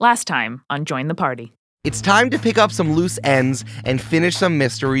Last time on Join the Party. It's time to pick up some loose ends and finish some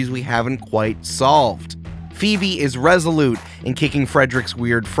mysteries we haven't quite solved. Phoebe is resolute in kicking Frederick's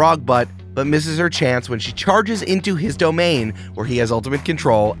weird frog butt, but misses her chance when she charges into his domain where he has ultimate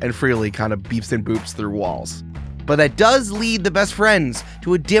control and freely kind of beeps and boops through walls. But that does lead the best friends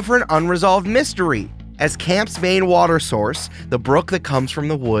to a different unresolved mystery. As camp's main water source, the brook that comes from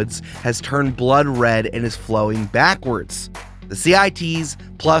the woods has turned blood red and is flowing backwards. The CITs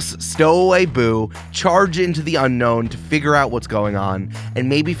plus Stowaway Boo charge into the unknown to figure out what's going on and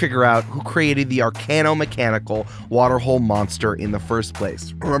maybe figure out who created the arcano-mechanical waterhole monster in the first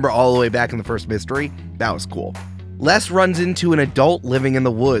place. Remember all the way back in the first mystery? That was cool. Les runs into an adult living in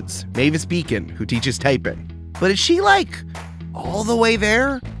the woods, Mavis Beacon, who teaches typing. But is she all the way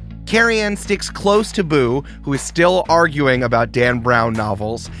there? Carrie Ann sticks close to Boo, who is still arguing about Dan Brown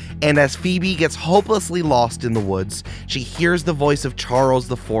novels, and as Phoebe gets hopelessly lost in the woods, she hears the voice of Charles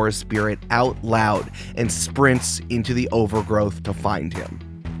the Forest Spirit out loud and sprints into the overgrowth to find him.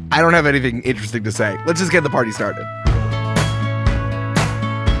 I don't have anything interesting to say. Let's just get the party started.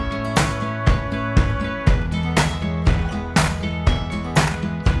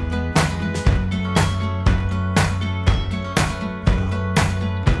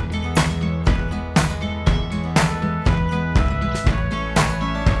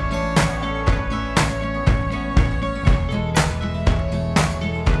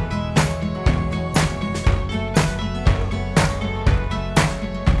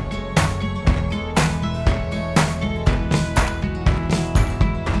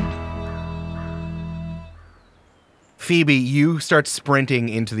 Phoebe, you start sprinting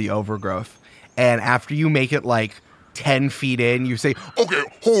into the overgrowth, and after you make it 10 feet in, you say, Okay,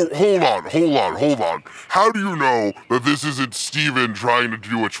 hold on. How do you know that this isn't Steven trying to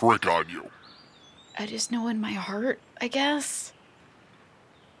do a trick on you? I just know in my heart, I guess.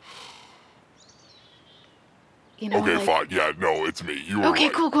 Okay, fine. Yeah, no, it's me. You were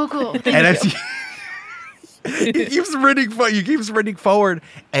right. Cool. Thank and you. as you keep sprinting forward,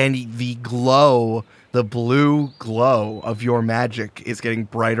 and the blue glow of your magic is getting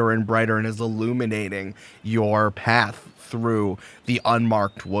brighter and brighter and is illuminating your path through the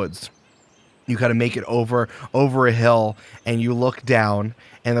unmarked woods. You kind of make it over a hill, and you look down,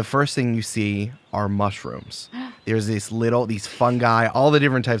 and the first thing you see are mushrooms. There's these fungi, all the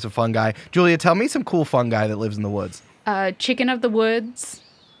different types of fungi. Julia, tell me some cool fungi that lives in the woods. Chicken of the woods.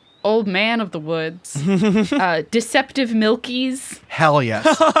 Old man of the woods. Deceptive milkies. Hell yes.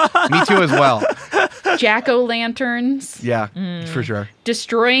 Me too as well. Jack-o'-lanterns. Yeah, for sure.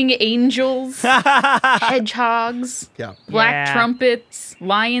 Destroying angels. Hedgehogs. Yeah. Black trumpets.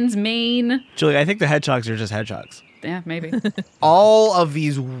 Lion's mane. Julie, I think the hedgehogs are just hedgehogs. Yeah, maybe. All of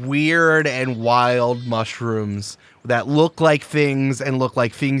these weird and wild mushrooms that look like things and look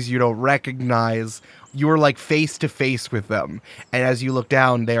like things you don't recognize. You're face to face with them, and as you look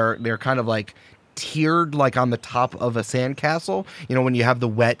down, they're kind of tiered on the top of a sandcastle. You know when you have the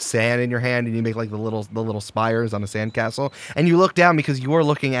wet sand in your hand and you make the little spires on a sandcastle, and you look down because you are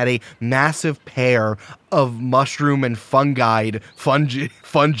looking at a massive pair of mushroom and fungid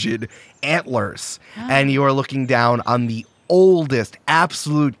antlers, and you are looking down on the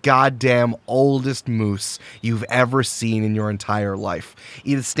absolute goddamn oldest moose you've ever seen in your entire life.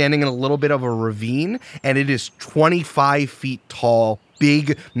 It is standing in a little bit of a ravine, and it is 25 feet tall,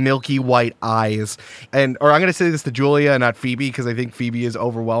 big, milky white eyes. Or I'm going to say this to Julia and not Phoebe, because I think Phoebe is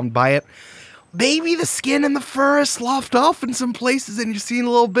overwhelmed by it. Maybe the skin and the fur is sloughed off in some places and you're seeing a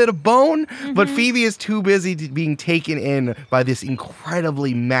little bit of bone, but Phoebe is too busy being taken in by this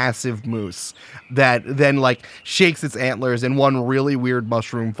incredibly massive moose that then shakes its antlers, and one really weird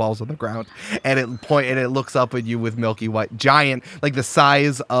mushroom falls on the ground, and it looks up at you with milky white, giant, the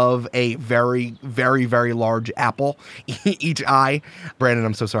size of a very, very, very large apple, each eye. Brandon,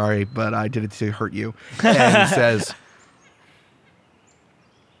 I'm so sorry, but I did it to hurt you. And says,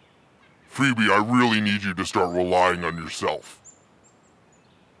 Phoebe, I really need you to start relying on yourself.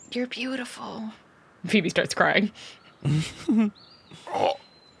 You're beautiful. Phoebe starts crying. I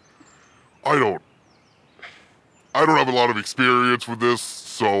don't have a lot of experience with this,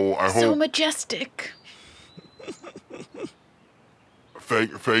 so I hope. So majestic.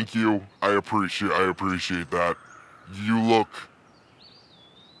 Thank you. I appreciate that. You look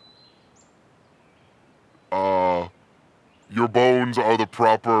your bones are the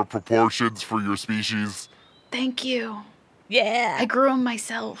proper proportions for your species. Thank you. Yeah. I grew them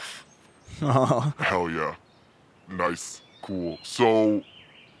myself. Oh. Hell yeah. Nice. Cool. So,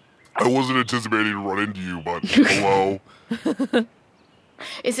 I wasn't anticipating to run into you, but hello.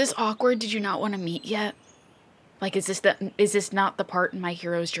 Is this awkward? Did you not want to meet yet? Like, is this not the part in my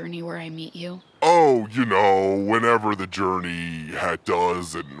hero's journey where I meet you? Oh, whenever the journey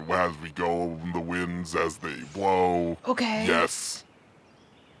does, and as we go, the winds as they blow. Okay. Yes.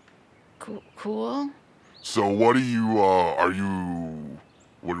 Cool. So what do you,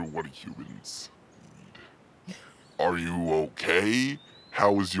 what do humans need? Are you okay?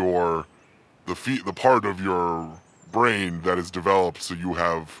 How is the part of your brain that is developed so you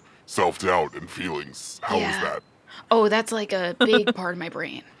have self-doubt and feelings? How is Yeah. that? Oh, that's like a big part of my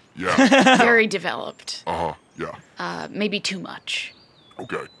brain. Yeah. Very developed. Uh-huh, yeah. Maybe too much.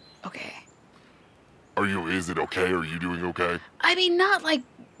 Okay. Okay. Is it okay? Are you doing okay? I mean, not like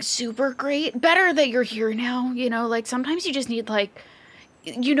super great. Better that you're here now, like sometimes you just need like,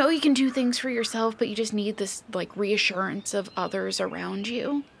 you can do things for yourself, but you just need this like reassurance of others around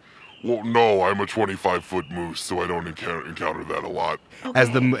you. Well, no, I'm a 25-foot moose, so I don't encounter that a lot.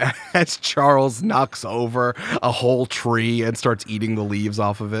 Okay. As Charles knocks over a whole tree and starts eating the leaves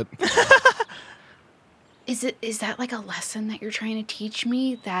off of it. Is that like a lesson that you're trying to teach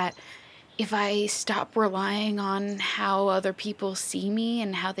me, that if I stop relying on how other people see me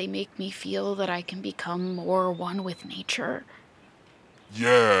and how they make me feel, that I can become more one with nature?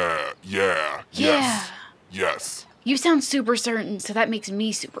 Yeah. Yes. You sound super certain, so that makes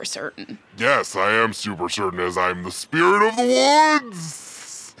me super certain. Yes, I am super certain, as I'm the spirit of the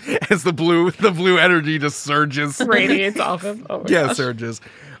woods. As the blue energy just surges. Radiates off him. Oh my Yeah, gosh. surges.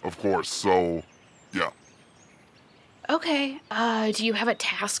 Of course, so, yeah. Okay, do you have a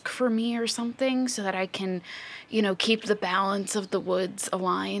task for me or something so that I can, keep the balance of the woods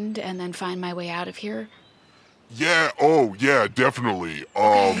aligned and then find my way out of here? Yeah, definitely.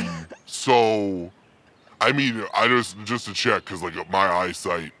 So, I mean, I just to check, because, like, my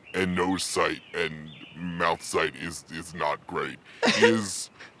eyesight and nose sight and mouth sight is not great. Is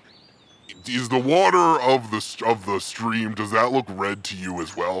the water of the stream, does that look red to you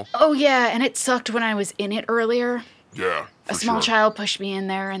as well? Oh yeah, and it sucked when I was in it earlier. Yeah, for A small sure. child pushed me in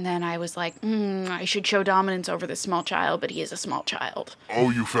there, and then I was like, I should show dominance over this small child, but he is a small child. Oh,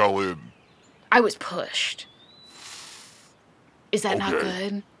 you fell in. I was pushed. Is that not Okay.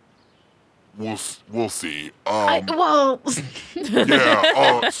 good? We'll see. Well,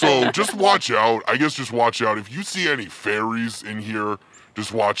 Yeah, so just watch out. I guess just watch out. If you see any fairies in here,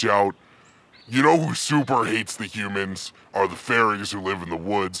 just watch out. You know who super hates the humans are the fairies who live in the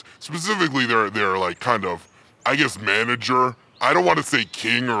woods. Specifically, they're like kind of, I guess, manager. I don't want to say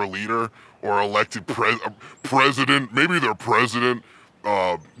king or leader or elected president. Maybe their president,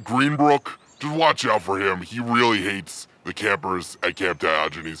 Greenbrook. Just watch out for him. He really hates the campers at Camp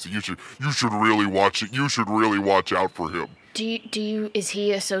Diogenes. So you should really watch it. You should really watch out for him. is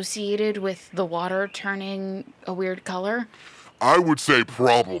he associated with the water turning a weird color? I would say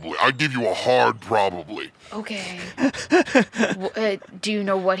probably. I'd give you a hard probably. Okay. Do you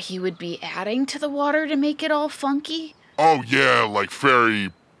know what he would be adding to the water to make it all funky? Oh yeah, like fairy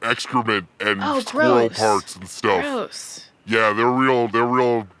excrement and Oh, squirrel gross. parts and stuff. Gross. Yeah, they're real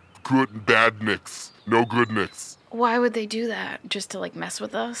good and bad nicks. No good nicks. Why would they do that? Just to like mess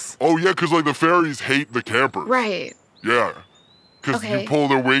with us? Oh yeah, cause like the fairies hate the campers. Right. Yeah. Cause Okay. you pull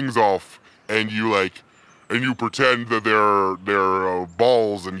their wings off and you pretend that they're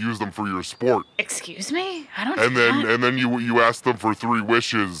balls and use them for your sport. Excuse me? I don't And do then that. you ask them for 3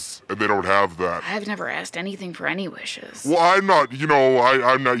 wishes and they don't have that. I've never asked anything for any wishes. Well, I'm not,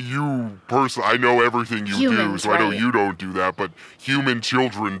 I'm not you person. I know everything you do, Humans, so I know right. you don't do that, but human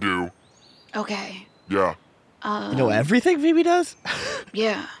children do. Okay. Yeah. You know everything Phoebe does?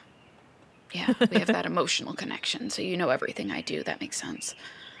 Yeah. Yeah, we have that emotional connection, so you know everything I do. That makes sense.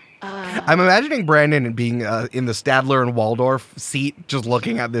 I'm imagining Brandon being in the Stadler and Waldorf seat, just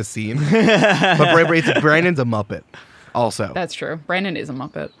looking at this scene. But Brandon's a Muppet, also. That's true. Brandon is a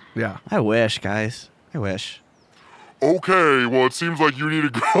Muppet. Yeah. I wish, guys. I wish. Okay, well, it seems like you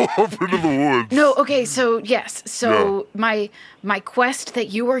need to go up into the woods. No, okay, so yes. So my quest that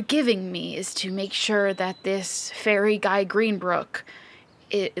you are giving me is to make sure that this fairy guy Greenbrook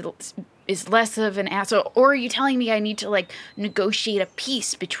is less of an asshole. Or are you telling me I need to like negotiate a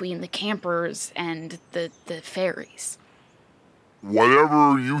peace between the campers and the fairies?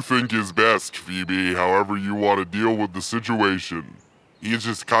 Whatever you think is best, Phoebe, however you want to deal with the situation. He's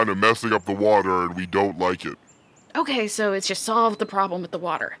just kind of messing up the water and we don't like it. Okay, so it's just solve the problem with the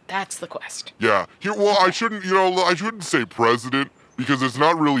water. That's the quest. Yeah. Well, I shouldn't say president because it's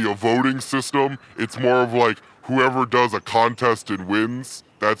not really a voting system. It's more of like whoever does a contest and wins.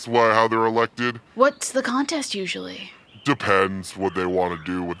 That's how they're elected. What's the contest usually? Depends what they want to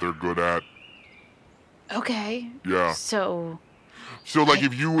do, what they're good at. Okay. Yeah. So So like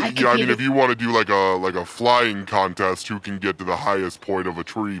if you, I could yeah, I be mean, the- if you want to do like a flying contest, who can get to the highest point of a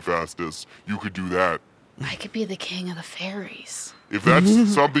tree fastest, you could do that. I could be the king of the fairies. If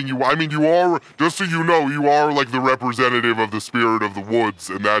that's something you are, just so you know, you are like the representative of the spirit of the woods,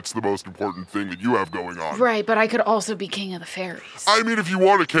 and that's the most important thing that you have going on. Right, but I could also be king of the fairies. I mean, if you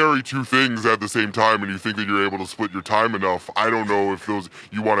want to carry two things at the same time and you think that you're able to split your time enough, I don't know if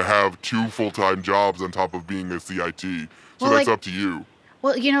you want to have two full-time jobs on top of being a CIT. So Well, that's like- up to you.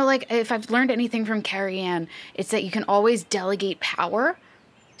 Well, like if I've learned anything from Carrie Ann, it's that you can always delegate power.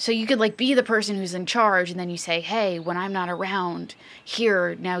 So you could like be the person who's in charge, and then you say, "Hey, when I'm not around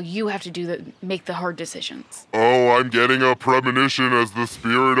here, now you have to make the hard decisions." Oh, I'm getting a premonition as the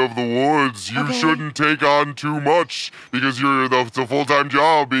spirit of the woods. You Okay. shouldn't take on too much because it's a full-time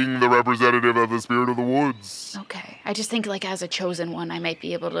job being the representative of the spirit of the woods. Okay, I just think like as a chosen one, I might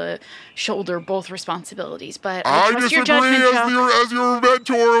be able to shoulder both responsibilities. But I I trust your disagree judgment, Chuck. as your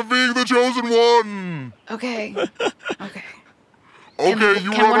mentor of being the chosen one. Okay, okay. Okay, you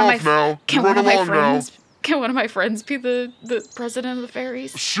Can run one of my off now. Can You run one of my along now. friends? Can one of my friends be the president of the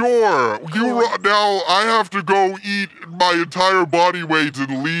fairies? Sure. Now I have to go eat my entire body weight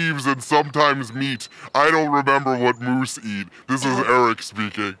in leaves and sometimes meat. I don't remember what moose eat. This is Eric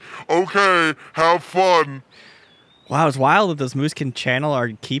speaking. Okay, have fun. Wow, it's wild that this moose can channel our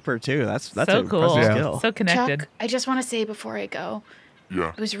keeper too. That's So an cool. impressive Yeah. skill. So connected. Chuck, I just want to say before I go, Yeah.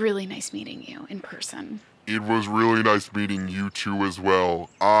 it was really nice meeting you in person. It was really nice meeting you two as well.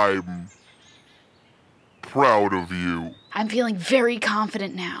 I'm proud of you. I'm feeling very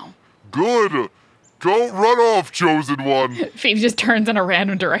confident now. Good. Go run off, chosen one. Phoebe just turns in a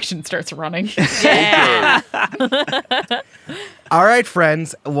random direction and starts running. Okay. All right,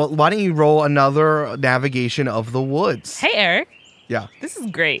 friends. Well, why don't you roll another navigation of the woods? Hey, Eric. Yeah, This is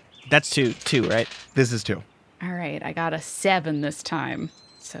great. That's two, right? this is 2. All right, I got a 7 this time.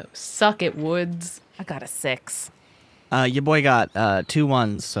 So suck it, Woods. I got a 6. Your boy got 2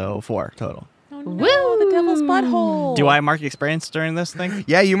 1s, so 4 total. Oh, no, the devil's butthole. Do I mark experience during this thing?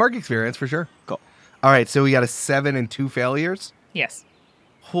 Yeah, you mark experience for sure. Cool. All right, so we got a 7 and 2 failures. Yes.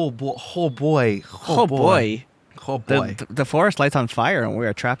 Oh boy! Oh boy! Oh boy. Oh boy! The forest lights on fire and we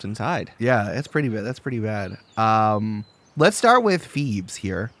are trapped inside. Yeah, that's pretty bad. That's pretty bad. Let's start with Phoebes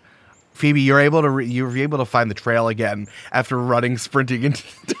here. Phoebe, you're able to find the trail again after sprinting in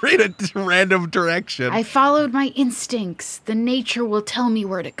a random direction. I followed my instincts. The nature will tell me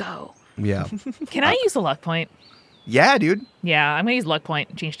where to go. Yeah. Can I use a luck point? Yeah, dude. Yeah, I'm going to use luck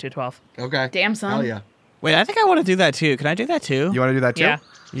point. Change to a 12. Okay. Damn, son. Hell yeah. Wait, I think I want to do that too. Can I do that too? You want to do that too? Yeah.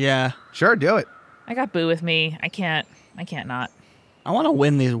 Yeah. Sure, do it. I got Boo with me. I can't not. I want to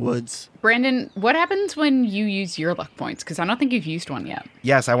win these woods. Brandon, what happens when you use your luck points? Because I don't think you've used one yet.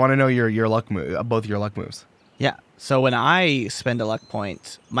 Yes, I want to know your luck move, both your luck moves. Yeah. So when I spend a luck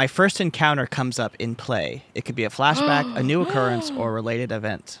point, my first encounter comes up in play. It could be a flashback, a new occurrence, or related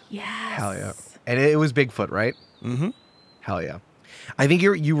event. Yes. Hell yeah. And it was Bigfoot, right? Mm-hmm. Hell yeah. I think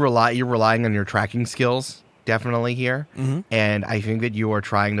you're relying on your tracking skills definitely here. Mhm. And I think that you are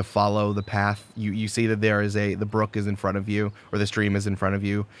trying to follow the path. You see that the brook is in front of you, or the stream is in front of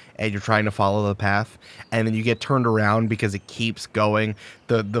you, and you're trying to follow the path. And then you get turned around because it keeps going.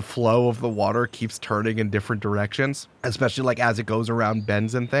 The flow of the water keeps turning in different directions, especially like as it goes around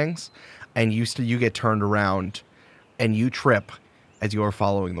bends and things. And you get turned around and you trip as you are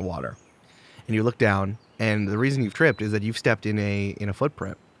following the water. And you look down, and the reason you've tripped is that you've stepped in a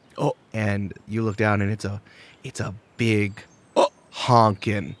footprint. Oh. And you look down, and it's a big, Oh.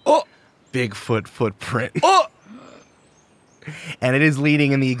 honking, Oh. Bigfoot footprint. Oh! And it is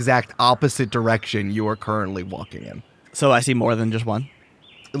leading in the exact opposite direction you are currently walking in. So I see more than just one.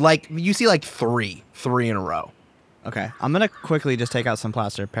 Like you see, like three in a row. Okay. I'm gonna quickly just take out some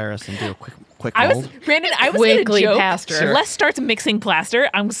plaster of Paris and do a quick I was mold. Brandon. I was going to Quickly joke. plaster. Les starts mixing plaster.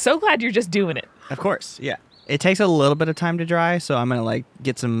 I'm so glad you're just doing it. Of course, yeah. It takes a little bit of time to dry, so I'm gonna like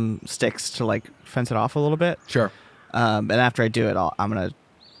get some sticks to like fence it off a little bit. Sure. And after I do it, I'm gonna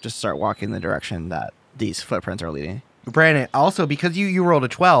just start walking the direction that these footprints are leading. Brandon, also because you rolled a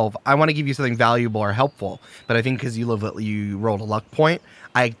 12, I want to give you something valuable or helpful. But I think because you rolled a luck point,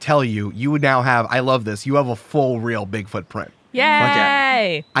 I tell you, you would now have. I love this. You have a full real Bigfoot print. Yay!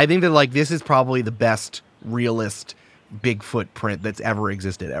 yeah. I think that like this is probably the best realist Bigfoot print that's ever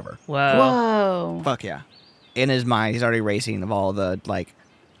existed ever. Whoa. Whoa. Fuck yeah! In his mind, he's already racing of all the like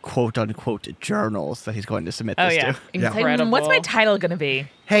quote unquote journals that he's going to submit Oh this yeah. to. Yeah. Incredible. What's my title gonna be?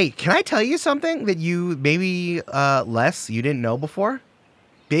 Hey, can I tell you something that you maybe Les you didn't know before?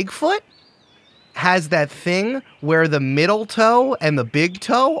 Bigfoot has that thing where the middle toe and the big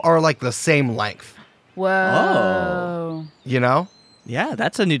toe are like the same length. Whoa. You know? Yeah,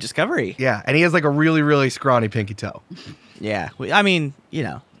 that's a new discovery. Yeah, and he has like a really, really scrawny pinky toe. Yeah. I mean,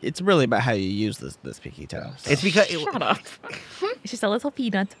 it's really about how you use this pinky toe. So. It's because Shut up. It's just a little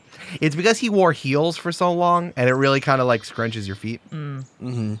peanut. it's because he wore heels for so long, and it really kind of like scrunches your feet.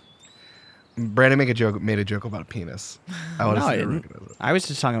 Mm-hmm. Brandon made a joke about a penis. I want No, I to didn't. I was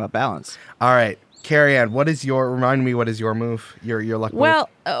just talking about balance. All right, Carrie Ann, what is your move? Your luck move?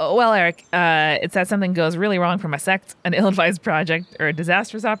 Well, Eric, it's that something goes really wrong for my sect, an ill-advised project, or a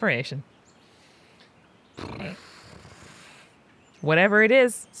disastrous operation. Whatever it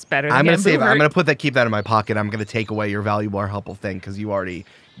is, it's better than I'm gonna getting save. boo I'm hurt. gonna put that. Keep that in my pocket. I'm gonna take away your valuable or helpful thing because you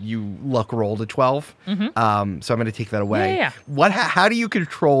luck rolled a 12. So I'm gonna take that away. Yeah. How do you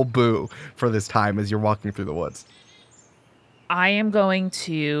control Boo for this time as you're walking through the woods? I am going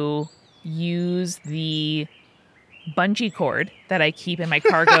to use the bungee cord that I keep in my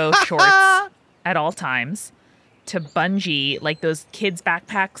cargo shorts at all times to bungee like those kids'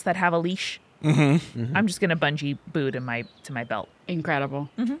 backpacks that have a leash. I'm just gonna bungee Boo to my belt. Incredible.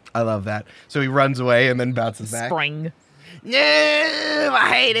 I love that. So he runs away and then bounces back. Spring. No, I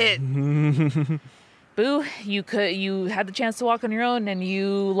hate it. Boo, you had the chance to walk on your own and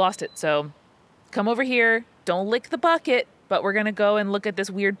you lost it. So come over here. Don't lick the bucket, but we're gonna go and look at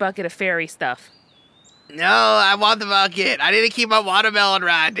this weird bucket of fairy stuff. No, I want the bucket. I didn't keep my watermelon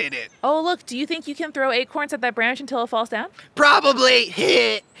rod in it. Oh, look, do you think you can throw acorns at that branch until it falls down? Probably.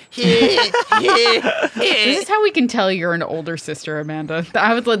 This is how we can tell you're an older sister, Amanda.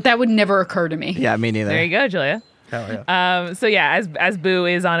 That would never occur to me. Yeah, me neither. There you go, Julia. Hell yeah. So yeah, as Boo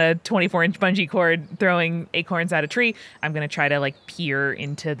is on a 24-inch bungee cord throwing acorns at a tree, I'm gonna try to like peer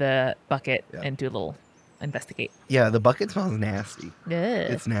into the bucket and do a little investigate. Yeah, the bucket smells nasty. Ugh.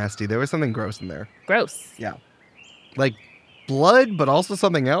 It's nasty. There was something gross in there. Gross. Yeah. Like blood, but also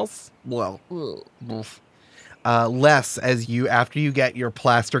something else. Well, oof. Les, after you get your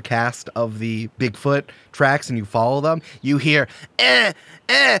plaster cast of the Bigfoot tracks and you follow them, you hear, I'm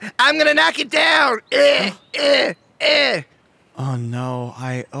gonna knock it down. Oh no!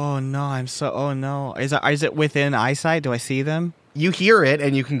 Oh no! Is it within eyesight? Do I see them? You hear it,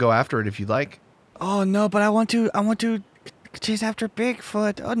 and you can go after it if you'd like. Oh no! But I want to chase after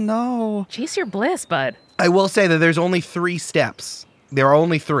Bigfoot. Oh no! Chase your bliss, bud. I will say that there's only 3 steps. There are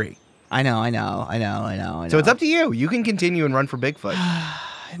only 3. I know. So it's up to you. You can continue and run for Bigfoot.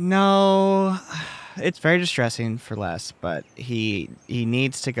 No, it's very distressing for Les, but he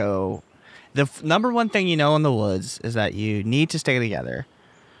needs to go. The number one thing you know in the woods is that you need to stay together,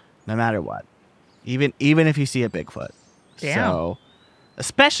 no matter what, even if you see a Bigfoot. Damn. So,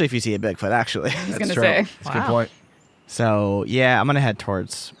 especially if you see a Bigfoot, actually. I was gonna true. say. That's a good Wow. point. So yeah, I'm gonna head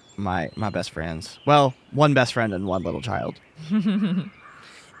towards my best friends. Well, one best friend and one little child.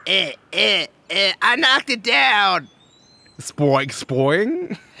 I knocked it down. Spoing.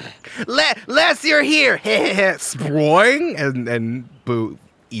 Les, you're here. Spoing. And Boo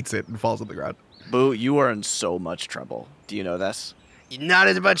eats it and falls on the ground. Boo, you are in so much trouble. Do you know this? Not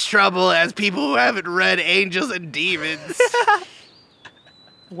as much trouble as people who haven't read Angels and Demons.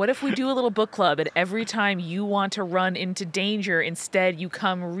 What if we do a little book club and every time you want to run into danger, instead you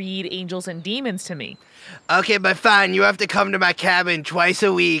come read Angels and Demons to me? Okay, but fine. You have to come to my cabin twice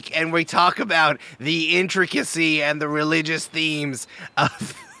a week, and we talk about the intricacy and the religious themes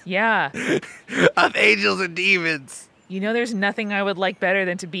of Yeah. Angels and Demons. You know there's nothing I would like better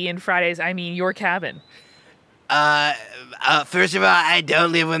than to be in your cabin. First of all, I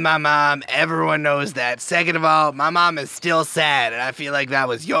don't live with my mom. Everyone knows that. Second of all, my mom is still sad, and I feel like that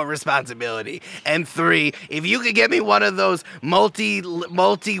was your responsibility. And 3, if you could get me one of those multi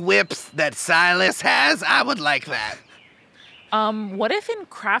whips that Silas has, I would like that. What if in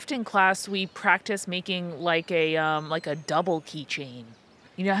crafting class we practice making like a double keychain?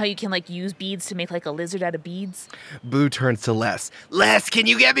 You know how you can like use beads to make like a lizard out of beads? Boo turns to Les. Les, can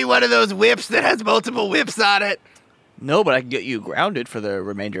you get me one of those whips that has multiple whips on it? No, but I can get you grounded for the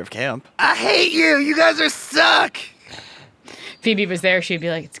remainder of camp. I hate you. You guys are suck. Phoebe was there, she'd be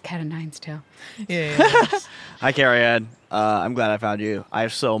like, it's a cat of nine's tail. Yeah. Hi, Carrie Ann. I'm glad I found you. I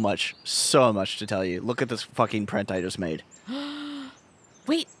have so much to tell you. Look at this fucking print I just made.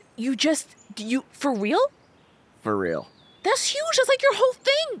 Wait, you for real? For real. That's huge. That's like your whole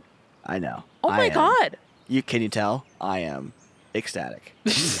thing. I know. Oh I my am. God. Can you tell? I am ecstatic.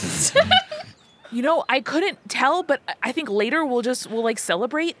 You know, I couldn't tell, but I think later we'll like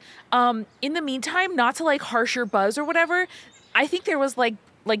celebrate. In the meantime, not to like harsh your buzz or whatever, I think there was like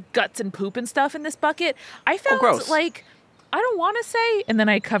guts and poop and stuff in this bucket. I found gross. like, I don't want to say, and then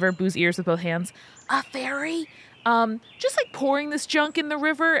I cover Boo's ears with both hands, a fairy, just like pouring this junk in the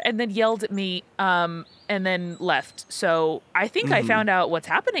river, and then yelled at me, and and then left. So I think I found out what's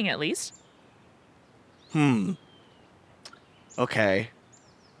happening at least. Okay.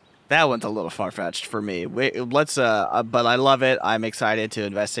 That one's a little far-fetched for me. Let's but I love it. I'm excited to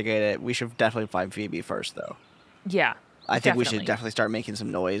investigate it. We should definitely find Phoebe first, though. Yeah. I think we should definitely start making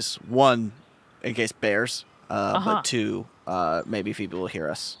some noise. One, in case bears, but two, maybe Phoebe will hear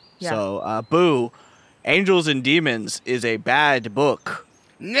us. Yeah. So, Boo, Angels and Demons is a bad book.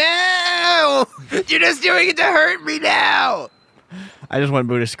 No! You're just doing it to hurt me now! I just want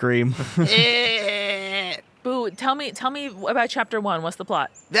Boo to scream. Boo, tell me about chapter 1. What's the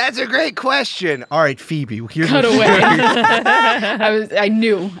plot? That's a great question. All right, Phoebe. Here's Cut what- away. I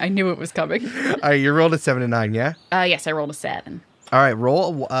knew it was coming. All right, you rolled a 7 and 9, yeah? Yes, I rolled a 7. All right,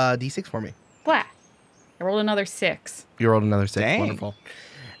 roll a d6 for me. What? I rolled another 6. You rolled another 6. Dang. Wonderful.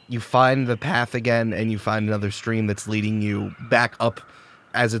 You find the path again, and you find another stream that's leading you back up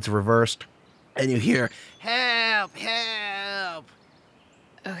as it's reversed. And you hear, help, help,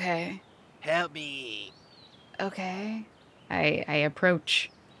 Okay. help me. Okay. I approach.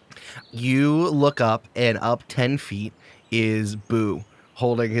 You look up, and up 10 feet is Boo,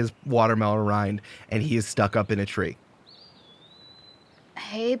 holding his watermelon rind, and he is stuck up in a tree.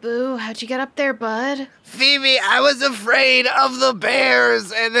 Hey, Boo. How'd you get up there, bud? Phoebe, I was afraid of the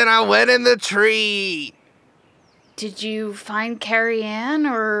bears, and then I went in the tree. Did you find Carrie Ann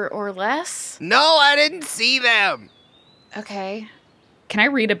or Les? No, I didn't see them. Okay. Can I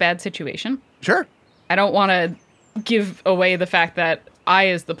read a bad situation? Sure. I don't want to give away the fact that I,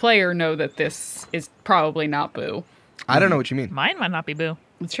 as the player, know that this is probably not Boo. I don't know what you mean. Mine might not be Boo.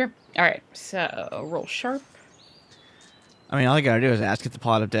 It's true. All right, so roll sharp. I mean, all you gotta do is ask at the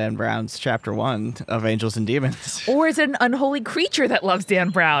plot of Dan Brown's chapter 1 of Angels and Demons. Or is it an unholy creature that loves Dan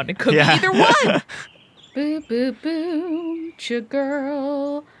Brown? It could Yeah. be either one. Boo, boo, boo. Your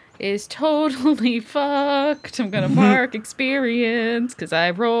girl is totally fucked. I'm gonna mark experience because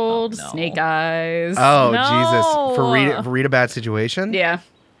I rolled no. snake eyes. Oh, No. Jesus. For read a bad situation? Yeah.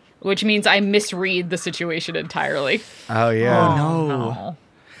 Which means I misread the situation entirely. Oh, yeah. Oh, no. No.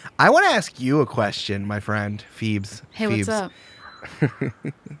 I want to ask you a question, my friend, Phoebes. Hey, Phoebes. what's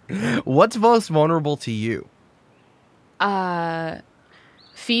up? What's most vulnerable to you?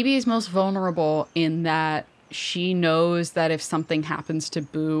 Phoebe is most vulnerable in that she knows that if something happens to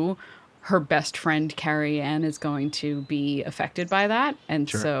Boo, her best friend Carrie Ann is going to be affected by that. And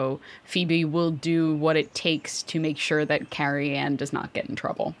so Phoebe will do what it takes to make sure that Carrie Ann does not get in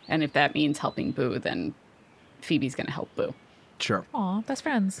trouble. And if that means helping Boo, then Phoebe's going to help Boo. Sure. Aw, best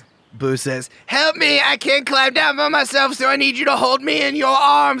friends. Boo says, help me, I can't climb down by myself, so I need you to hold me in your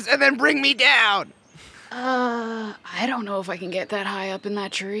arms and then bring me down. I don't know if I can get that high up in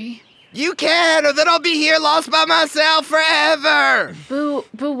that tree. You can, or then I'll be here lost by myself forever. Boo,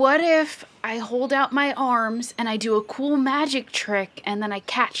 what if I hold out my arms and I do a cool magic trick and then I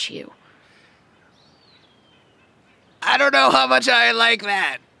catch you? I don't know how much I like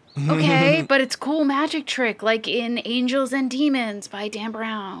that. Okay, but it's cool magic trick like in Angels and Demons by Dan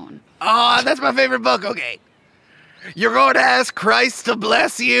Brown. Oh, that's my favorite book. Okay. You're going to ask Christ to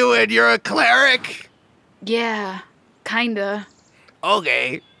bless you and you're a cleric? Yeah, kinda.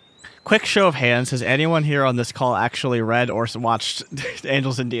 Okay. Quick show of hands. Has anyone here on this call actually read or watched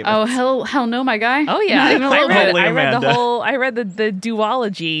Angels and Demons? Oh, hell no, my guy. Oh yeah, Not even a little bit. Holy I read the Amanda. whole. I read the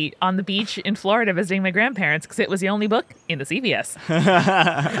duology on the beach in Florida visiting my grandparents because it was the only book in the CVS.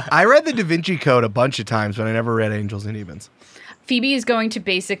 I read the Da Vinci Code a bunch of times, but I never read Angels and Demons. Phoebe is going to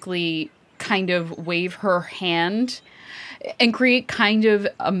basically kind of wave her hand and create kind of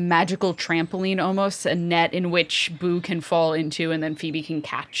a magical trampoline, almost a net in which Boo can fall into, and then Phoebe can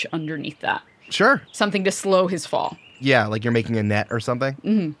catch underneath that. Sure. Something to slow his fall. Yeah, like you're making a net or something.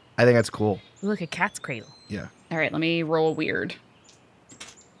 Mm-hmm. I think that's cool. Look, a cat's cradle. Yeah. All right, let me roll weird.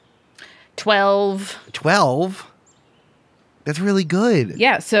 12. 12? That's really good.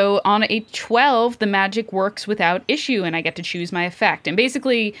 Yeah, so on a 12, the magic works without issue, and I get to choose my effect. And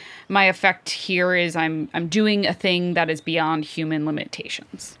basically, my effect here is I'm doing a thing that is beyond human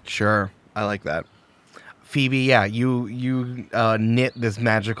limitations. Sure. I like that. Phoebe, yeah, you knit this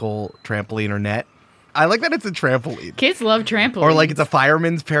magical trampoline or net. I like that it's a trampoline. Kids love trampolines. Or like it's a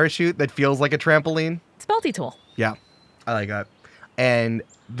fireman's parachute that feels like a trampoline. It's multi-tool. Yeah, I like that. And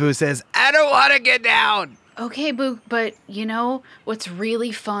Boo says, I don't want to get down. Okay, Boo, but you know what's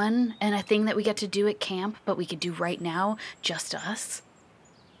really fun and a thing that we get to do at camp, but we could do right now, just us?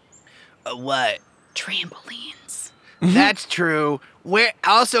 What? Trampolines. That's true. Where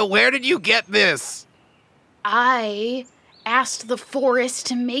did you get this? I asked the forest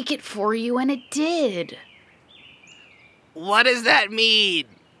to make it for you, and it did. What does that mean?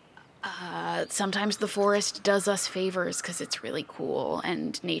 Sometimes the forest does us favors because it's really cool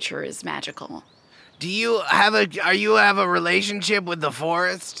and nature is magical. Do you have a relationship with the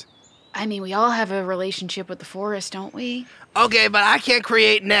forest? I mean, we all have a relationship with the forest, don't we? Okay, but I can't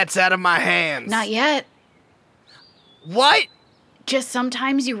create nets out of my hands. Not yet. What? Just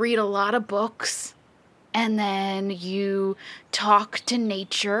sometimes you read a lot of books and then you talk to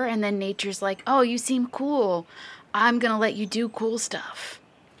nature and then nature's like, oh, you seem cool. I'm going to let you do cool stuff.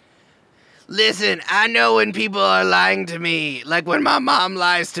 Listen, I know when people are lying to me, like when my mom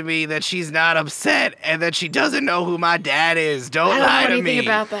lies to me that she's not upset and that she doesn't know who my dad is. Don't lie to me. I don't know anything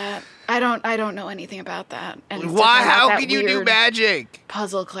about that. I don't know anything about that. And it's Why? definitely not How that can you do weird magic?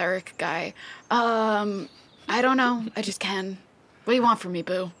 puzzle cleric guy. I don't know. I just can. What do you want from me,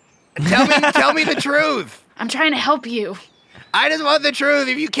 Boo? Tell me the truth. I'm trying to help you. I just want the truth.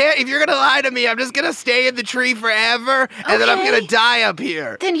 If you're gonna lie to me, I'm just gonna stay in the tree forever, and then I'm gonna die up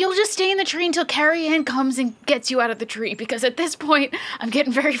here. Then you'll just stay in the tree until Carrie Ann comes and gets you out of the tree, because at this point, I'm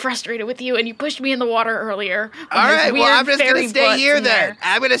getting very frustrated with you, and you pushed me in the water earlier. All right, well, I'm just gonna fairy stay butts here in then. there.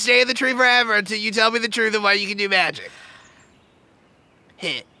 I'm gonna stay in the tree forever until you tell me the truth of why you can do magic.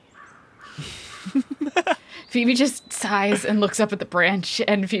 Hit. Phoebe just sighs and looks up at the branch,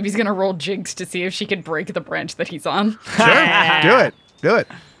 and Phoebe's gonna roll Jinx to see if she can break the branch that he's on. Sure, do it.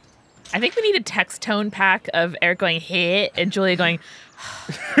 I think we need a text tone pack of Eric going hit and Julia going.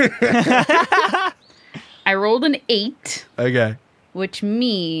 I rolled an 8, Okay. which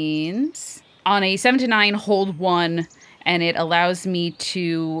means on a 7 to 9, hold 1, and it allows me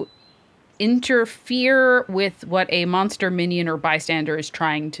to interfere with what a monster minion or bystander is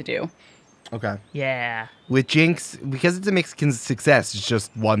trying to do. Okay. Yeah. With Jinx, because it's a mixed success, it's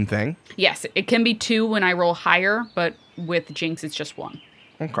just one thing. Yes, it can be 2 when I roll higher, but with Jinx, it's just 1.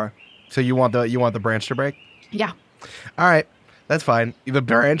 Okay. So you want the branch to break? Yeah. All right, that's fine. The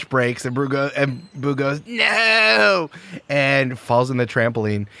branch breaks, and Boo goes no, and falls in the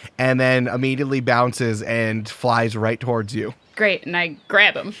trampoline, and then immediately bounces and flies right towards you, Great, and I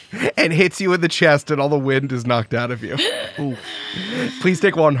grab him. and hits you in the chest, and all the wind is knocked out of you. Ooh. Please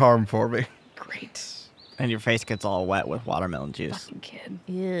take 1 harm for me. Great. And your face gets all wet with watermelon juice. Fucking kid.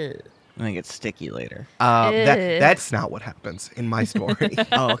 Yeah. And it gets sticky later. That's not what happens in my story.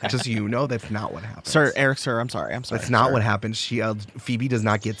 Oh, okay. Just so you know, that's not what happens. Sir, Eric, sir, I'm sorry. That's not sir. what happens. Phoebe does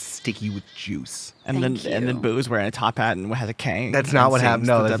not get sticky with juice. And Thank then you. Boo's wearing a top hat and has a cane. That's not and what happened.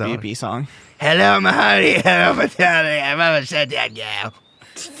 sings No, the that's not what- WB song. Hello, my honey. Hello, my darling. I'm gonna shut that down.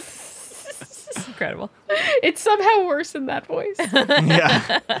 Incredible. It's somehow worse in that voice.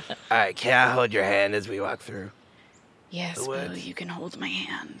 Yeah. All right, can I hold your hand as we walk through? Yes, The Boo, woods. you can hold my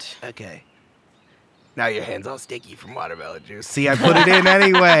hand. Okay. Now your hand's all sticky from watermelon juice. See, I put it in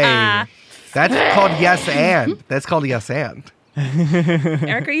anyway. That's called yes and. That's called yes and.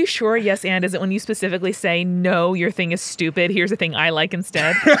 Eric, are you sure yes and isn't when you specifically say, no, your thing is stupid. Here's a thing I like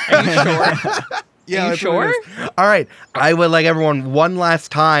instead? Are you sure? Yeah, Are you that's what it sure? is. All right. I would like everyone one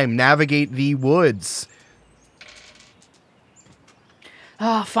last time navigate the woods.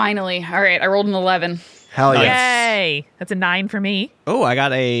 Oh, finally. All right, I rolled an 11. Hell yes. Yay. That's a 9 for me. Oh, I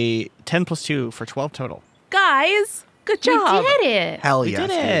got a 10 plus 2 for 12 total. Guys, good job. We did it. Hell We yes. did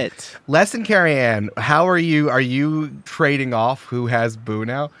dude. it. Les and Carrie Ann, how are you? Are you trading off who has Boo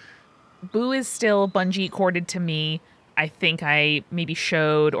now? Boo is still bungee corded to me. I think I maybe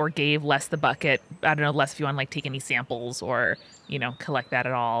showed or gave Les the bucket. I don't know, Les, if you want to like take any samples or, collect that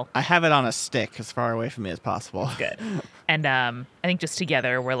at all. I have it on a stick as far away from me as possible. Good. And I think just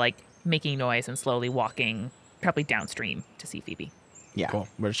together we're like making noise and slowly walking probably downstream to see Phoebe. Yeah, Cool.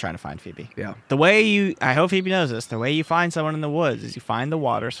 we're just trying to find Phoebe. Yeah. I hope Phoebe knows this, the way you find someone in the woods is you find the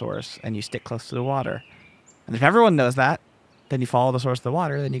water source and you stick close to the water. And if everyone knows that, then you follow the source of the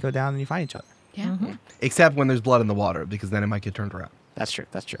water, then you go down and you find each other. Yeah. Except when there's blood in the water, because then it might get turned around. That's true.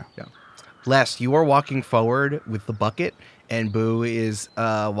 That's true. Yeah. Les, you are walking forward with the bucket, and Boo is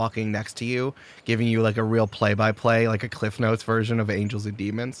walking next to you, giving you like a real play-by-play, like a Cliff Notes version of Angels and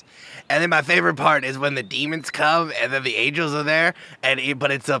Demons. And then my favorite part is when the demons come, and then the angels are there,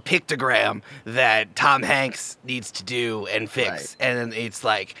 but it's a pictogram that Tom Hanks needs to do and fix. Right. And then it's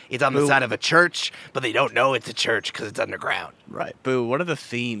like it's on the Boo. side of a church, but they don't know it's a church because it's underground. Right. Boo, what are the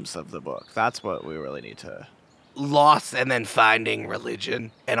themes of the book? That's what we really need to... Loss and then finding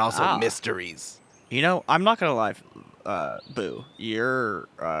religion, and also mysteries. I'm not going to lie, Boo. Your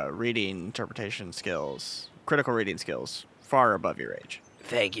reading interpretation skills, critical reading skills, far above your age.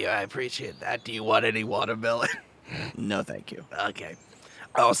 Thank you. I appreciate that. Do you want any watermelon? No, thank you. Okay.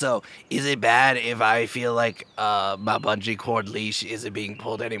 Also, is it bad if I feel like my bungee cord leash isn't being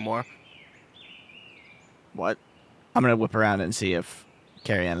pulled anymore? What? I'm going to whip around and see if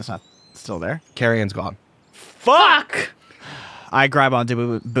Carrie Ann is not Still there? Carrion's gone. Fuck! I grab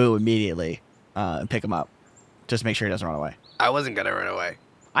onto Boo immediately and pick him up. Just make sure he doesn't run away. I wasn't going to run away.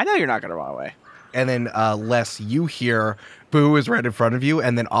 I know you're not going to run away. And then, Les, you hear Boo is right in front of you,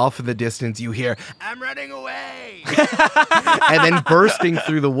 and then off in the distance you hear, I'm running away! And then bursting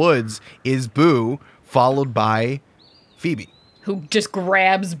through the woods is Boo, followed by Phoebe. Who just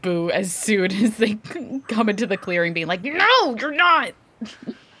grabs Boo as soon as they come into the clearing, being like, no, you're not!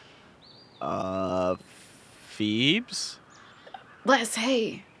 Phoebes? Les,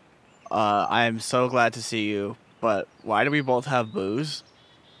 hey. I am so glad to see you, but why do we both have Boos?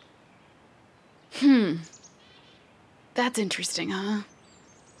 That's interesting, huh?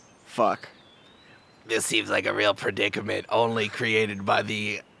 Fuck. This seems like a real predicament only created by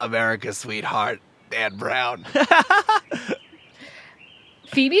the America's sweetheart, Dan Brown.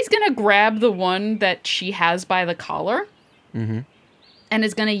 Phoebe's gonna grab the one that she has by the collar Mm-hmm. and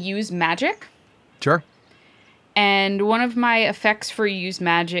is gonna use magic. Sure. And one of my effects for use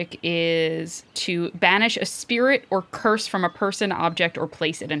magic is to banish a spirit or curse from a person, object, or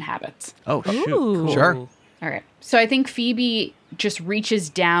place it inhabits. Oh, shoot. Ooh. Cool. Sure. All right. So I think Phoebe just reaches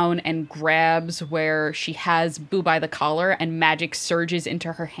down and grabs where she has Boo by the collar, and magic surges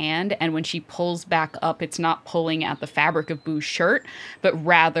into her hand. And when she pulls back up, it's not pulling at the fabric of Boo's shirt, but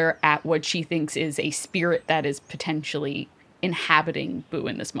rather at what she thinks is a spirit that is potentially inhabiting Boo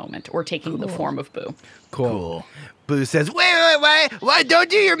in this moment, or taking the form of Boo. Cool. Boo says, wait, don't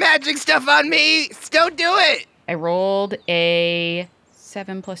do your magic stuff on me. Don't do it. I rolled a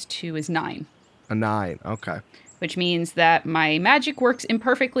 7 + 2 is 9. A 9. Okay. Which means that my magic works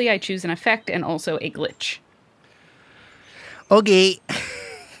imperfectly. I choose an effect and also a glitch. Okay.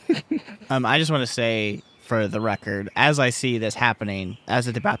 I just want to say, for the record, as I see this happening, as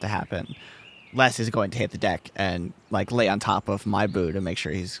it's about to happen, Les is going to hit the deck and like lay on top of my Boo to make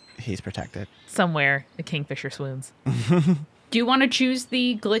sure he's protected. Somewhere, the kingfisher swoons. Do you want to choose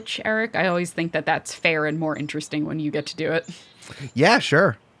the glitch, Eric? I always think that that's fair and more interesting when you get to do it. Yeah,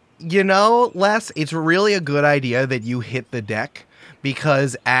 sure. You know, Les, it's really a good idea that you hit the deck,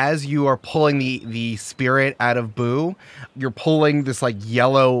 because as you are pulling the spirit out of Boo, you're pulling this like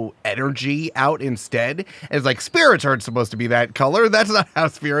yellow energy out instead. And it's like, spirits aren't supposed to be that color. That's not how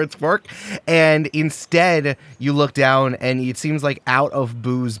spirits work. And instead, you look down and it seems like out of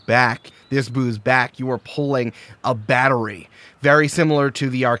Boo's back, you are pulling a battery. Very similar to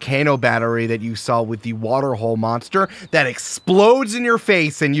the Arcano battery that you saw with the Waterhole monster that explodes in your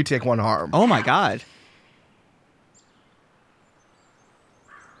face and you take 1 harm. Oh my god.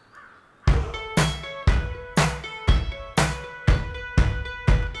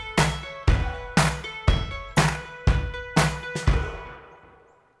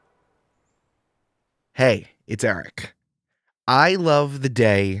 Hey, it's Eric. I love the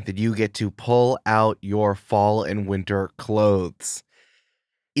day that you get to pull out your fall and winter clothes.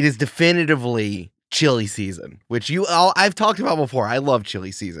 It is definitively chili season, which I've talked about before. I love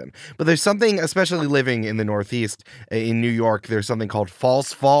chili season, but there's something, especially living in the Northeast, in New York, there's something called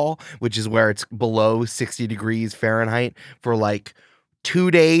false fall, which is where it's below 60 degrees Fahrenheit for like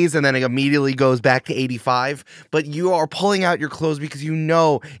 2 days, and then it immediately goes back to 85. But you are pulling out your clothes because you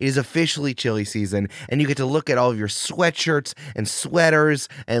know it is officially chili season, and you get to look at all of your sweatshirts and sweaters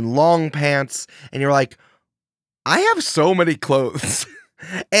and long pants, and you're like, I have so many clothes.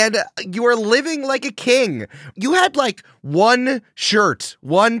 And you are living like a king. You had like one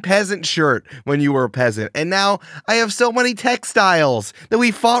peasant shirt when you were a peasant. And now I have so many textiles that we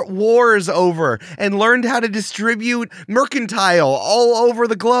fought wars over and learned how to distribute mercantile all over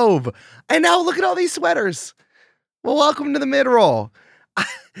the globe. And now look at all these sweaters. Well, welcome to the mid-roll.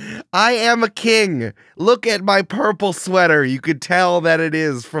 I am a king. Look at my purple sweater. You could tell that it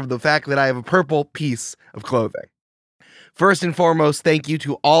is from the fact that I have a purple piece of clothing. First and foremost, thank you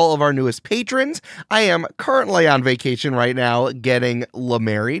to all of our newest patrons. I am currently on vacation right now getting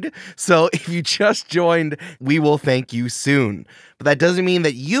married. So if you just joined, we will thank you soon. But that doesn't mean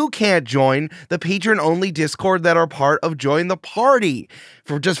that you can't join the patron-only Discord that are part of Join the Party.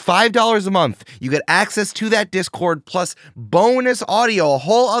 For just $5 a month, you get access to that Discord plus bonus audio, a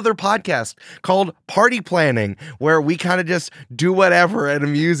whole other podcast called Party Planning, where we kind of just do whatever and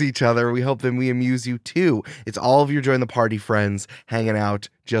amuse each other. We hope that we amuse you too. It's all of your Join the Party friends hanging out,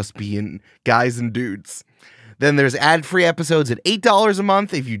 just being guys and dudes. Then there's ad-free episodes at $8 a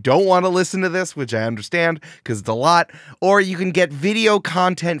month if you don't want to listen to this, which I understand because it's a lot. Or you can get video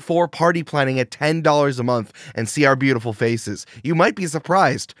content for Party Planning at $10 a month and see our beautiful faces. You might be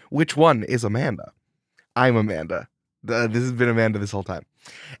surprised which one is Amanda. I'm Amanda. This has been Amanda this whole time.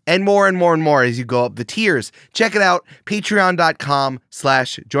 And more and more and more as you go up the tiers. Check it out,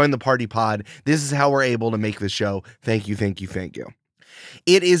 patreon.com/jointhepartypod. This is how we're able to make this show. Thank you, thank you, thank you.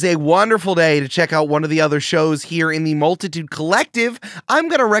 It is a wonderful day to check out one of the other shows here in the Multitude Collective. I'm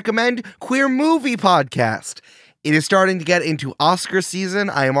going to recommend Queer Movie Podcast. It is starting to get into Oscar season.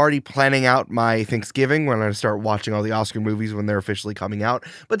 I am already planning out my Thanksgiving when I start watching all the Oscar movies when they're officially coming out.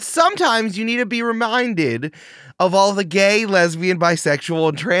 But sometimes you need to be reminded of all the gay, lesbian, bisexual,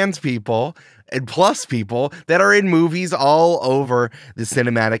 and trans people and plus people that are in movies all over the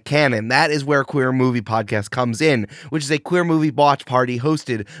cinematic canon. That is where Queer Movie Podcast comes in, which is a queer movie watch party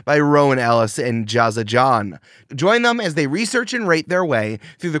hosted by Rowan Ellis and Jazza John. Join them as they research and rate their way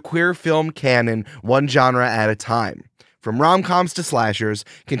through the queer film canon, one genre at a time. From rom-coms to slashers,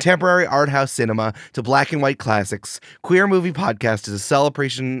 contemporary art house cinema to black and white classics, Queer Movie Podcast is a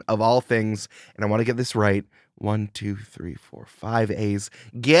celebration of all things, and I want to get this right, 1, 2, 3, 4, 5 A's,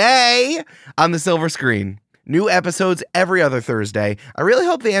 gay on the silver screen. New episodes every other Thursday. I really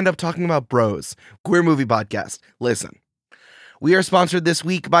hope they end up talking about bros. Queer Movie Podcast. Listen. We are sponsored this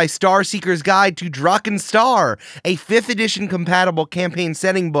week by Star Seeker's Guide to Drakenstar, a 5th edition compatible campaign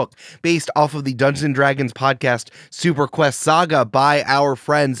setting book based off of the Dungeons & Dragons podcast Super Quest Saga by our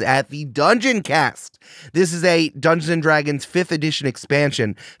friends at the Dungeon Cast. This is a Dungeons & Dragons 5th edition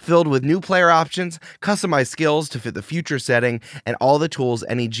expansion filled with new player options, customized skills to fit the future setting, and all the tools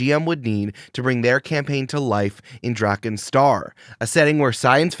any GM would need to bring their campaign to life in Drakenstar, a setting where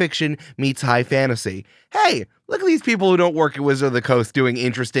science fiction meets high fantasy. Hey, look at these people who don't work at Wizard of the Coast doing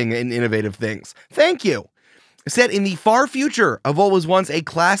interesting and innovative things. Thank you. Set in the far future of what was once a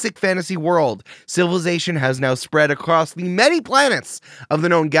classic fantasy world, civilization has now spread across the many planets of the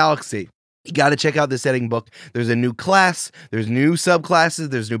known galaxy. You got to check out the setting book. There's a new class, there's new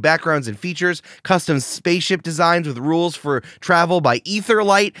subclasses, there's new backgrounds and features, custom spaceship designs with rules for travel by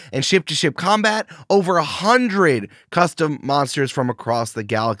Etherlight and ship-to-ship combat, over 100 custom monsters from across the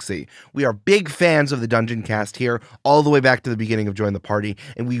galaxy. We are big fans of the Dungeon Cast here, all the way back to the beginning of Join the Party,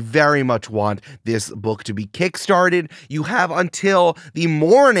 and we very much want this book to be kickstarted. You have until the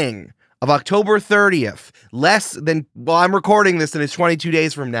morning of October 30th, I'm recording this and it's 22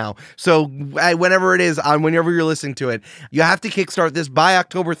 days from now. So whenever it is, whenever you're listening to it, you have to kickstart this by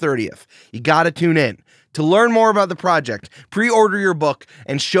October 30th. You got to tune in. To learn more about the project, pre-order your book,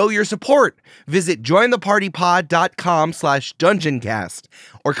 and show your support, visit jointhepartypod.com/dungeoncast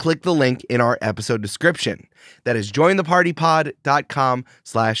or click the link in our episode description. That is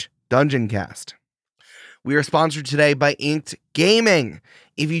jointhepartypod.com/dungeoncast. We are sponsored today by Inked Gaming.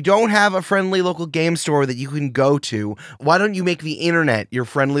 If you don't have a friendly local game store that you can go to, why don't you make the internet your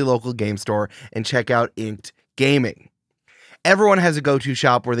friendly local game store and check out Inked Gaming? Everyone has a go-to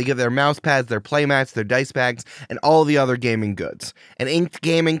shop where they get their mouse pads, their playmats, their dice bags, and all the other gaming goods. And Inked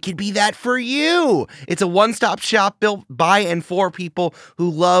Gaming can be that for you. It's a one-stop shop built by and for people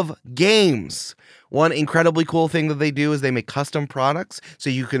who love games. One incredibly cool thing that they do is they make custom products so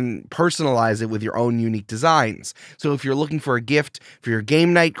you can personalize it with your own unique designs. So if you're looking for a gift for your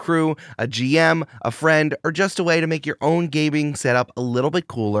game night crew, a GM, a friend, or just a way to make your own gaming setup a little bit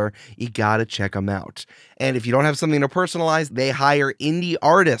cooler, you gotta check them out. And if you don't have something to personalize, they hire indie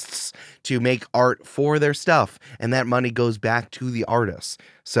artists to make art for their stuff, and that money goes back to the artists.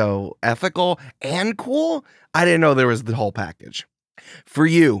 So ethical and cool? I didn't know there was the whole package. For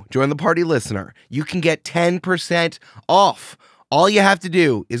you, Join the Party listener, you can get 10% off. All you have to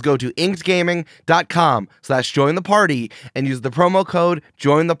do is go to inkedgaming.com/jointheparty and use the promo code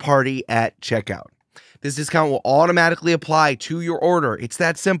jointheparty at checkout. This discount will automatically apply to your order. It's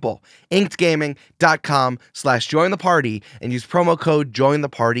that simple. inkedgaming.com/jointheparty and use promo code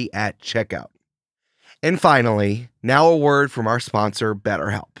jointheparty at checkout. And finally, now a word from our sponsor,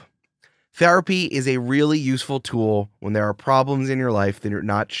 BetterHelp. Therapy is a really useful tool when there are problems in your life that you're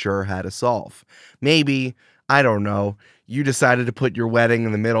not sure how to solve. Maybe, I don't know, you decided to put your wedding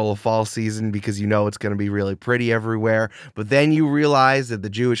in the middle of fall season because you know it's going to be really pretty everywhere, but then you realize that the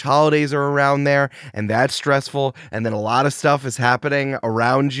Jewish holidays are around there, and that's stressful, and then a lot of stuff is happening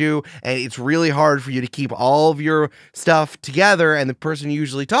around you, and it's really hard for you to keep all of your stuff together, and the person you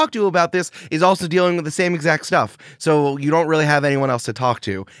usually talk to about this is also dealing with the same exact stuff, so you don't really have anyone else to talk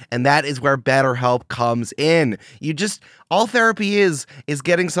to, and that is where BetterHelp comes in. All therapy is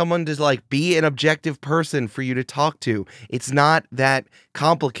getting someone to like be an objective person for you to talk to. It's not that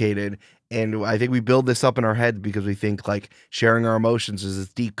complicated. And I think we build this up in our head because we think like sharing our emotions is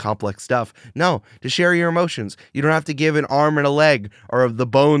this deep, complex stuff. No, to share your emotions, you don't have to give an arm and a leg or the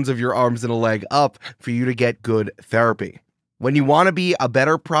bones of your arms and a leg up for you to get good therapy. When you want to be a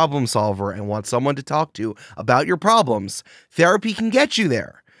better problem solver and want someone to talk to about your problems, therapy can get you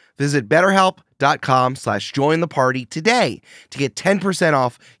there. Visit BetterHelp.com/jointheparty today to get 10%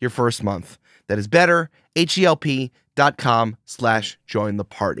 off your first month. That is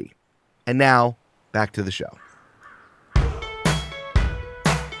BetterHelp.com/jointheparty. And now, back to the show.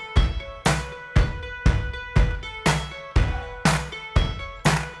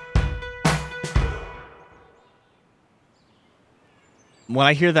 When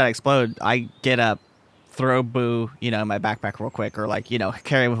I hear that explode, I get up, throw Boo, in my backpack real quick, or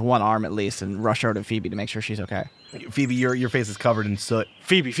carry him with one arm at least, and rush over to Phoebe to make sure she's okay. Phoebe, your face is covered in soot.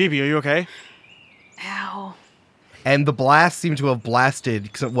 Phoebe, are you okay? Ow. And the blast seemed to have blasted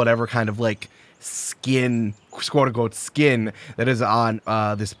whatever kind of skin, quote unquote skin, that is on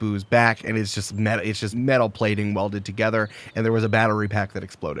this Boo's back, and it's just metal plating welded together, and there was a battery pack that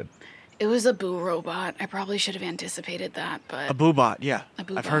exploded. It was a Boo robot. I probably should have anticipated that, but A Boobot, yeah. A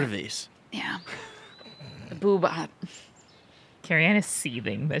Boobot. I've heard of these. yeah. A Boobot. Carrie Ann is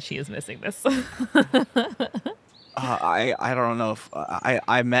seething that she is missing this. I don't know if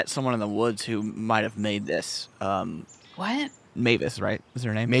I met someone in the woods who might have made this. What? Mavis, right? Is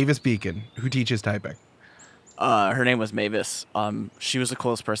her name? Mavis Beacon, who teaches typing. Her name was Mavis. She was the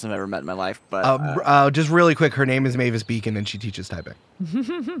coolest person I've ever met in my life. But just really quick, her name is Mavis Beacon, and she teaches typing.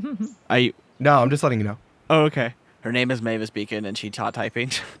 No, I'm just letting you know. Oh, okay. Her name is Mavis Beacon, and she taught typing.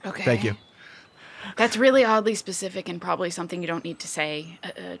 Okay. Thank you. That's really oddly specific and probably something you don't need to say.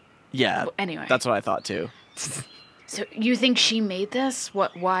 Yeah. Anyway. That's what I thought too. So you think she made this?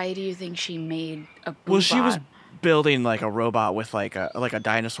 Why do you think she made a Boobot? Well, she was building a robot with a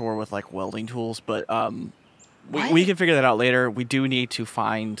dinosaur with welding tools, but we can figure that out later. We do need to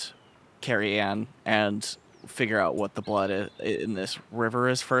find Carrie Ann and figure out what the blood in this river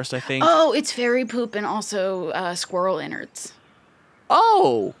is first, I think. Oh, it's fairy poop and also squirrel innards.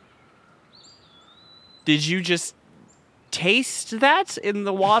 Oh! Did you just taste that in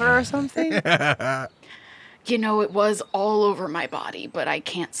the water or something? It was all over my body, but I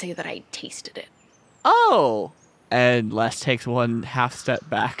can't say that I tasted it. Oh! And Les takes one half step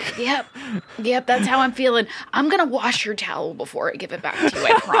back. Yep, that's how I'm feeling. I'm going to wash your towel before I give it back to you,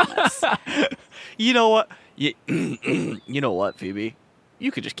 I promise. You know what? You know what, Phoebe?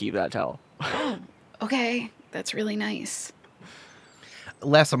 You could just keep that towel. Okay, that's really nice.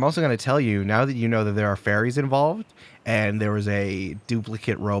 Les, I'm also going to tell you, now that you know that there are fairies involved and there was a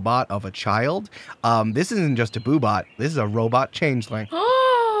duplicate robot of a child, this isn't just a Boobot. This is a robot changeling.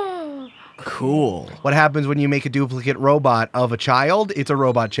 Cool. What happens when you make a duplicate robot of a child? It's a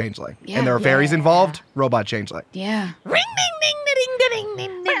robot changeling. Yeah. And there are fairies involved, robot changeling. Yeah.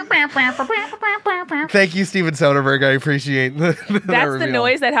 Thank you, Steven Soderbergh. I appreciate that That's the reveal.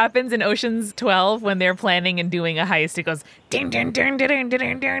 noise that happens in Ocean's 12 when they're planning and doing a heist. It goes ding ding ding ding ding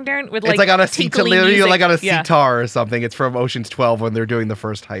ding ding ding with It's like on a tinkly literally music. like on a Yeah. sitar or something. It's from Ocean's 12 when they're doing the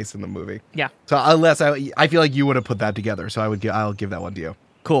first heist in the movie. Yeah. So unless I feel like you would have put that together, so I'll give that one to you.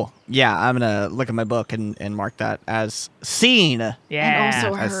 Cool. Yeah, I'm going to look at my book and mark that as seen. Yeah. And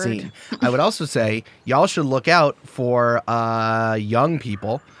also As heard. seen. I would also say y'all should look out for young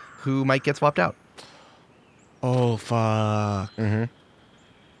people who might get swapped out. Oh, fuck.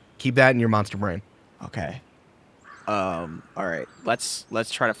 Keep that in your monster brain. Okay. All right. Let's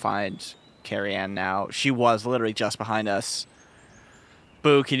try to find Carrie Ann now. She was literally just behind us.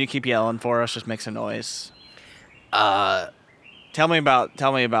 Boo, can you keep yelling for us? Just make some noise. Tell me about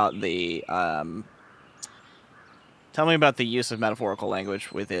the use of metaphorical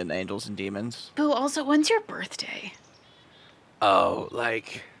language within Angels and Demons. Boo, also, when's your birthday? Oh,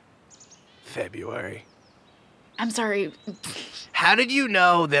 February. I'm sorry. How did you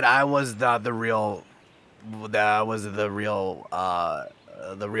know that I was the real Boo?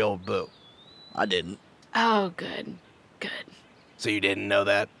 I didn't. Oh, good. Good. So you didn't know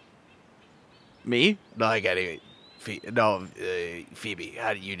that? Me? No, I got it. Phoebe,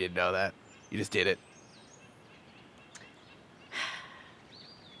 how you didn't know that? You just did it.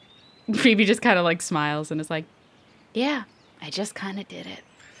 Phoebe just kind of smiles and is like, Yeah, I just kind of did it.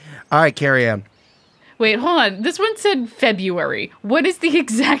 All right, Carrie Ann. wait, hold on. This one said February. What is the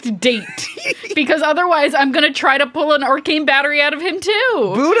exact date? Because otherwise I'm going to try to pull an arcane battery out of him too.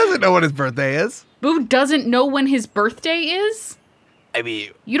 Boo doesn't know what his birthday is. Boo doesn't know when his birthday is? I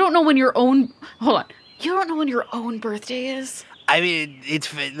mean, You don't know when your own... Hold on. You don't know when your own birthday is?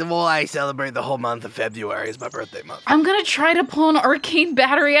 I celebrate the whole month of February. It's my birthday month. I'm going to try to pull an arcane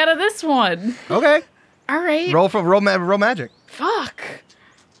battery out of this one. Okay. All right. Roll magic. Fuck.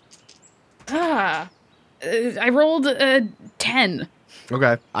 I rolled a 10.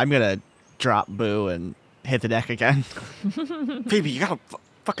 Okay. I'm gonna drop Boo and hit the deck again. Phoebe, you gotta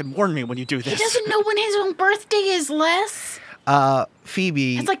fucking warn me when you do He this. doesn't know when his own birthday is, Les.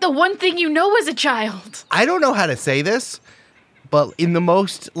 Phoebe, It's like the one thing you know as a child. I don't know how to say this, but in the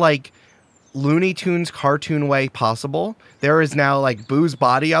most like Looney Tunes cartoon way possible, there is now like Boo's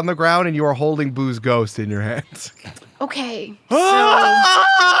body on the ground and you are holding Boo's ghost in your hands. Okay, so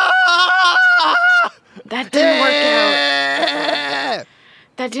that didn't work out.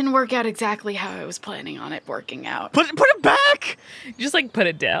 That didn't work out exactly how I was planning on it working out. Put it back! You just like put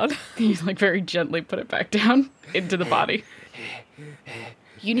it down. You like very gently put it back down into the body.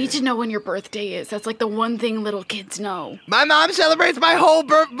 You need to know when your birthday is. That's like the one thing little kids know. My mom celebrates my whole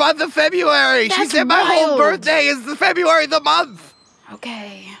month of February. She That's said my whole wild. birthday is the February the month.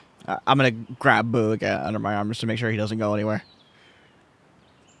 Okay. I'm gonna grab Boo again under my arm just to make sure he doesn't go anywhere.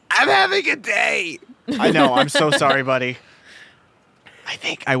 I'm having a day. I know, I'm so sorry, buddy.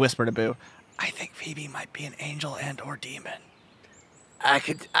 I whisper to Boo, I think Phoebe might be an angel and or demon.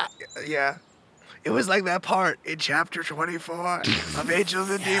 Yeah. It was like that part in chapter 24 of Angels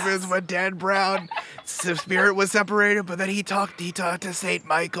and Demons when Dan Brown, the spirit was separated, but then he talked to Saint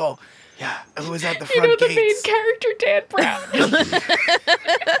Michael. Yeah. Who was at the You front know the main gates. character, Dan Brown.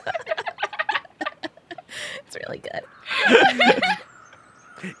 It's really good.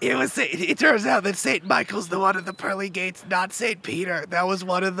 It turns out that Saint Michael's the one at the pearly gates, not Saint Peter. That was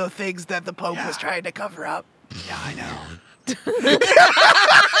one of the things that the Pope was trying to cover up. Yeah, I know.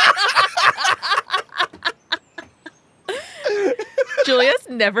 Julia's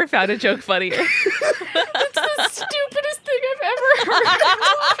never found a joke funnier. It's the stupidest thing I've ever heard. I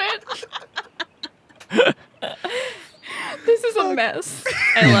love it. This is a mess.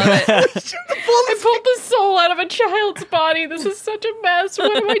 I love it. I pulled the soul out of a child's body. This is such a mess.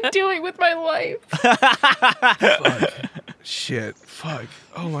 What am I doing with my life? Shit. Fuck.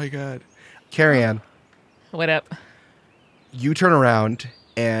 Oh my god. Carrie Ann, What up? you turn around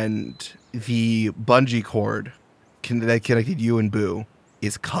and the bungee cord that connected you and Boo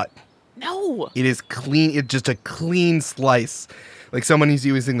is cut. No. It is clean. It's just a clean slice. Like someone who's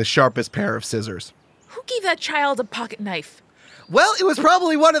using the sharpest pair of scissors. Who gave that child a pocket knife? Well, it was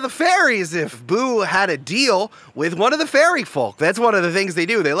probably one of the fairies if Boo had a deal with one of the fairy folk. That's one of the things they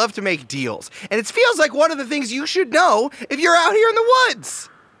do. They love to make deals. And it feels like one of the things you should know if you're out here in the woods.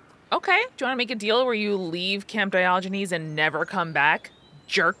 Okay. Do you want to make a deal where you leave Camp Diogenes and never come back?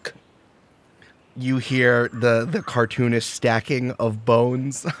 Jerk. You hear the cartoonish stacking of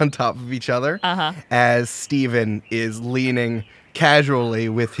bones on top of each other as Steven is leaning casually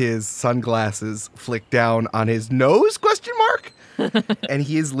with his sunglasses flicked down on his nose, ? And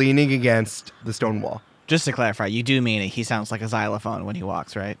he is leaning against the stone wall. Just to clarify, you do mean it. He sounds like a xylophone when he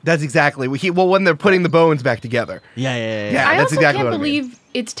walks, right? That's exactly what when they're putting the bones back together. Yeah. Yeah. I that's also exactly can't what I mean. believe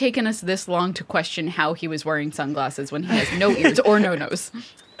it's taken us this long to question how he was wearing sunglasses when he has no ears or no nose.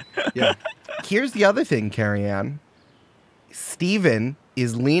 Yeah. Here's the other thing, Carrie Ann. Steven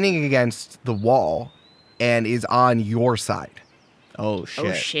is leaning against the wall and is on your side. Oh, shit.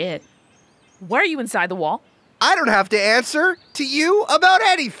 Oh shit. Why are you inside the wall? I don't have to answer to you about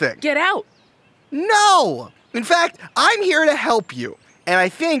anything. Get out. No! In fact, I'm here to help you. And I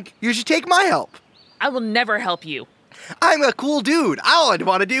think you should take my help. I will never help you. I'm a cool dude. All I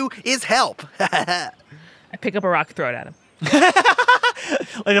want to do is help. I pick up a rock, throw it at him.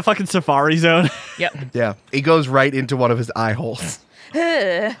 Like a fucking safari zone. Yep. Yeah, it goes right into one of his eye holes.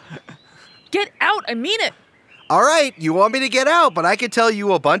 Get out. I mean it. All right, you want me to get out, but I can tell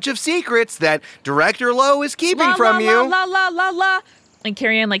you a bunch of secrets that Director Lowe is keeping from you. La, la, la, la. And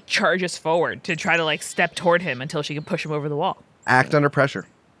Carrie Ann, charges forward to try to, step toward him until she can push him over the wall. Act under pressure.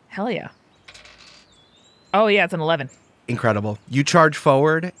 Hell yeah. Oh, yeah, it's an 11. Incredible. You charge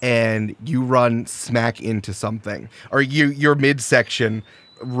forward and you run smack into something. Or your midsection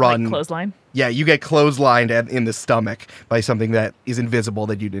run. Clothesline? Yeah, you get clotheslined in the stomach by something that is invisible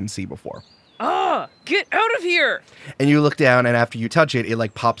that you didn't see before. Oh, get out of here. And you look down, and after you touch it,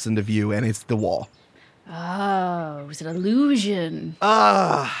 it pops into view, and it's the wall. Oh, it was an illusion.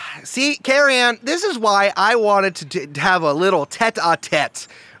 See, Carrie Ann, this is why I wanted to have a little tete-a-tete,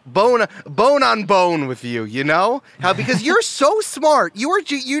 bone on bone with you, you know? Because you're so smart. You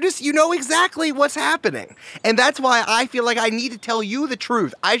know exactly what's happening. And that's why I feel like I need to tell you the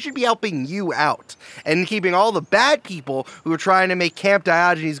truth. I should be helping you out and keeping all the bad people who are trying to make Camp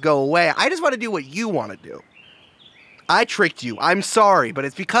Diogenes go away. I just want to do what you want to do. I tricked you. I'm sorry, but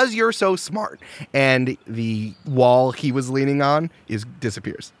it's because you're so smart. And the wall he was leaning on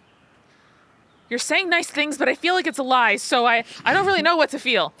disappears. You're saying nice things, but I feel like it's a lie, so I don't really know what to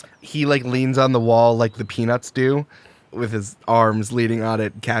feel. He leans on the wall like the Peanuts do, with his arms leaning on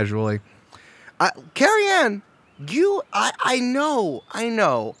it casually. Carrie Ann, I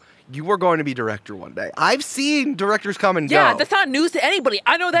know you were going to be director one day. I've seen directors come and Yeah, go. that's not news to anybody.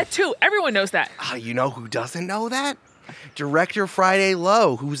 I know that too. Everyone knows that. You know who doesn't know that? Director Friday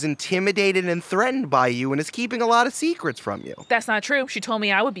Lowe, who's intimidated and threatened by you and is keeping a lot of secrets from you. That's not true. She told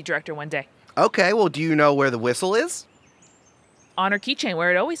me I would be director one day. Okay, well, do you know where the whistle is? On her keychain,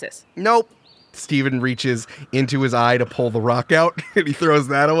 where it always is. Nope. Steven reaches into his eye to pull the rock out, and he throws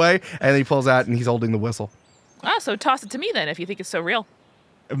that away, and then he pulls out, and he's holding the whistle. Ah, so toss it to me then if you think it's so real.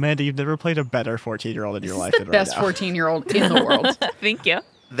 Amanda, you've never played a better 14-year-old in your life The than best right now. 14-year-old in the world. Thank you.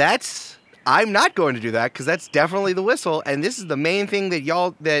 I'm not going to do that, because that's definitely the whistle, and this is the main thing that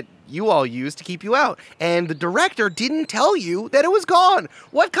you all use to keep you out. And the director didn't tell you that it was gone.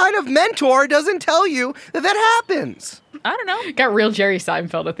 What kind of mentor doesn't tell you that happens? I don't know. Got real Jerry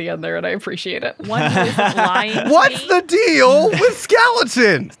Seinfeld at the end there, and I appreciate it. One who isn't lying to What's me. the deal with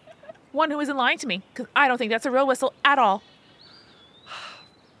skeletons? One who isn't lying to me, because I don't think that's a real whistle at all.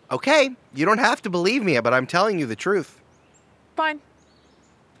 Okay, you don't have to believe me, but I'm telling you the truth. Fine.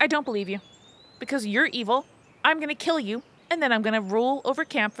 I don't believe you. Because you're evil, I'm going to kill you, and then I'm going to rule over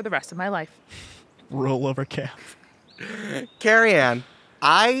camp for the rest of my life. Roll over camp. Carrie Ann,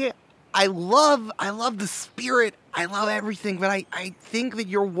 I love the spirit. I love everything, but I think that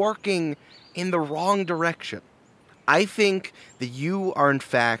you're working in the wrong direction. I think that you are, in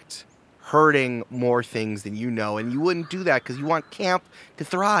fact, hurting more things than you know, and you wouldn't do that because you want camp to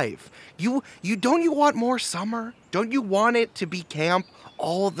thrive. You don't you want more summer? Don't you want it to be camp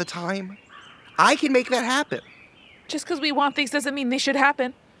all the time? I can make that happen. Just because we want things doesn't mean they should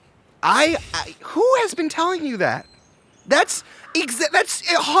happen. Who has been telling you that? That's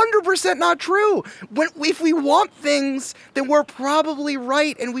 100% not true. If we want things, then we're probably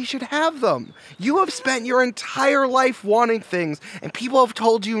right and we should have them. You have spent your entire life wanting things and people have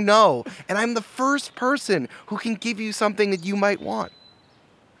told you no. And I'm the first person who can give you something that you might want.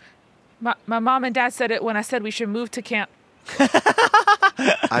 My mom and dad said it when I said we should move to camp.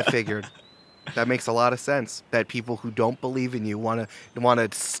 I figured. That makes a lot of sense. That people who don't believe in you want to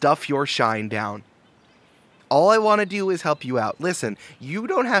stuff your shine down. All I want to do is help you out. Listen,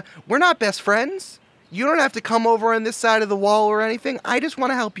 we're not best friends. You don't have to come over on this side of the wall or anything. I just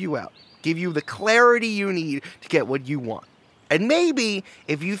want to help you out. Give you the clarity you need to get what you want. And maybe,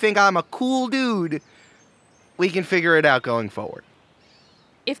 if you think I'm a cool dude, we can figure it out going forward.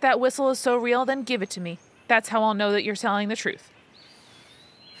 If that whistle is so real, then give it to me. That's how I'll know that you're telling the truth.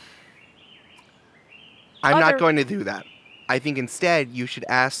 I'm not going to do that. I think instead you should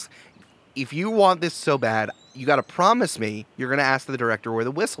ask, if you want this so bad, you got to promise me you're going to ask the director where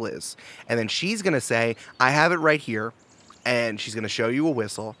the whistle is. And then she's going to say, I have it right here. And she's going to show you a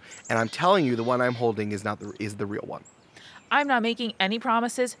whistle. And I'm telling you the one I'm holding is the real one. I'm not making any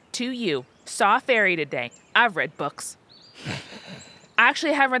promises to you. Saw a fairy today. I've read books. I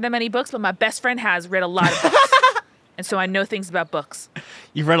actually haven't read that many books, but my best friend has read a lot of books. And so I know things about books.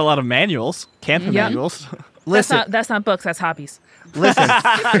 You've read a lot of manuals, camping Yep. manuals. Listen, That's not books, that's hobbies. listen,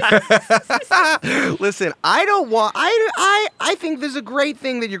 listen. I think there's a great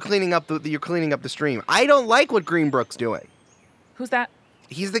thing that you're cleaning up the stream. I don't like what Greenbrook's doing. Who's that?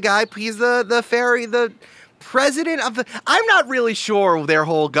 He's the guy. He's the fairy. The president of the. I'm not really sure of their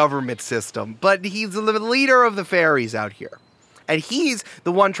whole government system, but he's the leader of the fairies out here, and he's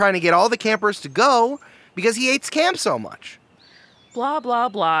the one trying to get all the campers to go because he hates camp so much. Blah, blah,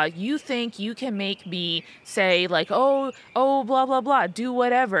 blah. You think you can make me say, like, oh, blah, blah, blah. Do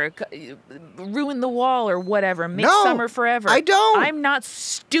whatever. Ruin the wall or whatever. Make No, summer forever. I don't. I'm not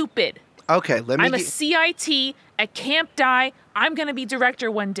stupid. Okay, let me. I'm a CIT at Camp Die. I'm going to be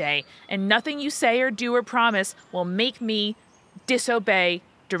director one day. And nothing you say or do or promise will make me disobey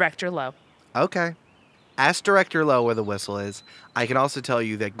Director Lowe. Okay. Ask Director Lowe where the whistle is. I can also tell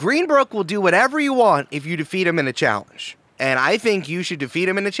you that Greenbrook will do whatever you want if you defeat him in a challenge. And I think you should defeat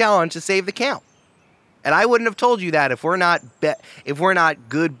him in a challenge to save the camp. And I wouldn't have told you that if we're not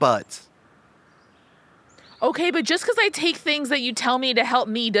good buds. Okay, but just because I take things that you tell me to help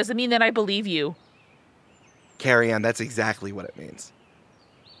me doesn't mean that I believe you. Carrie Ann, that's exactly what it means.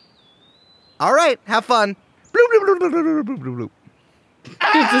 All right, have fun. Bloop, bloop, bloop, bloop, bloop, bloop, bloop.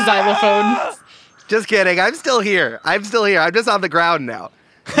 It's a xylophone. Just kidding. I'm still here. I'm just on the ground now.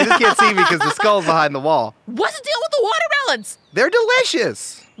 You just can't see me because the skull's behind the wall. What's the deal with the watermelons? They're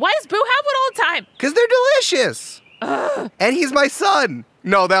delicious. Why does Boo have one all the time? Because they're delicious. And he's my son.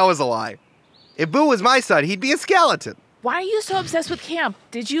 No, that was a lie. If Boo was my son, he'd be a skeleton. Why are you so obsessed with camp?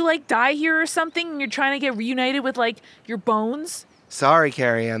 Did you, like, die here or something and you're trying to get reunited with, like, your bones? Sorry,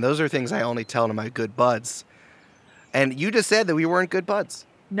 Carrie Ann. Those are things I only tell to my good buds. And you just said that we weren't good buds.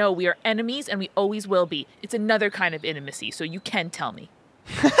 No, we are enemies and we always will be. It's another kind of intimacy, so you can tell me.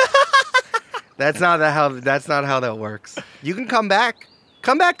 That's not how that works. You can come back.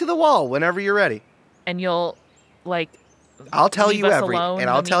 Come back to the wall whenever you're ready. And you'll, I'll tell leave you us everything. alone And in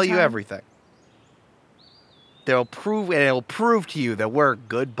I'll the tell you meantime? everything. It'll prove to you that we're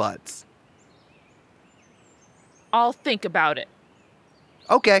good buds. I'll think about it.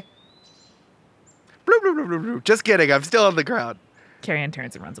 Okay. Bloop, bloop, bloop, bloop, bloop. Just kidding. I'm still on the ground. Carrie Ann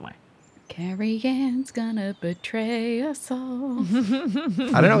turns and runs away. Carrie Ann's gonna betray us all.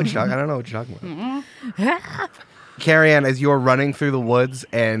 I don't know what you're talking about. Carrie Ann, as you're running through the woods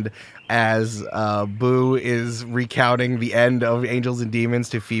and as Boo is recounting the end of Angels and Demons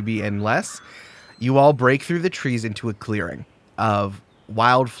to Phoebe and Les, you all break through the trees into a clearing of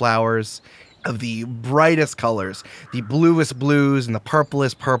wildflowers of the brightest colors, the bluest blues and the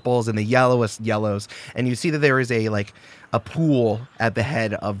purplest purples and the yellowest yellows. And you see that there is a pool at the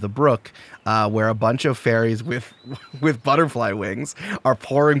head of the brook where a bunch of fairies with butterfly wings are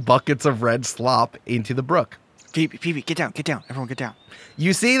pouring buckets of red slop into the brook. Phoebe, get down. Everyone get down.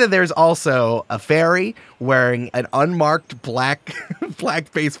 You see that there's also a fairy wearing an unmarked black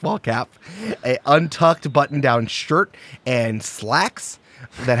baseball cap, an untucked button-down shirt, and slacks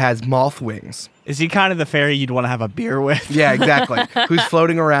that has moth wings. Is he kind of the fairy you'd want to have a beer with? Yeah, exactly. Who's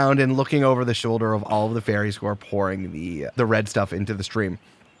floating around and looking over the shoulder of all of the fairies who are pouring the red stuff into the stream.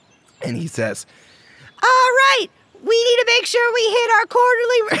 And he says, All right, we need to make sure we hit our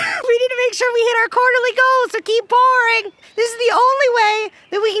quarterly goals, so keep pouring. This is the only way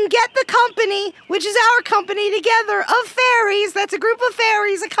that we can get the company, which is our company together, of fairies, that's a group of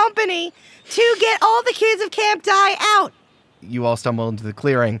fairies, a company, to get all the kids of Camp Die out. you all stumble into the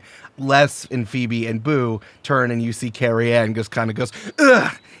clearing. Les and Phoebe and Boo turn, and you see Carrie Ann just kind of goes,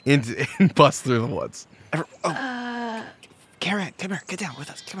 ugh, and busts through the woods. Carrie Ann, come here. Get down with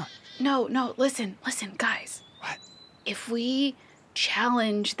us. Come on. No, listen, guys. What? If we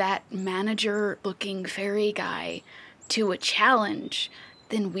challenge that manager-looking fairy guy to a challenge,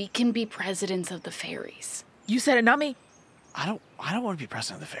 then we can be presidents of the fairies. You said it, not me. I don't want to be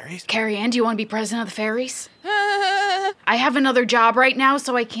president of the fairies. Carrie Ann, do you want to be president of the fairies? I have another job right now,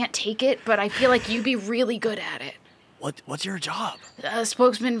 so I can't take it, but I feel like you'd be really good at it. What's your job?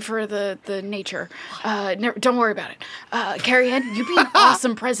 Spokesman for the nature. Don't worry about it. Carrie Ann, you'd be an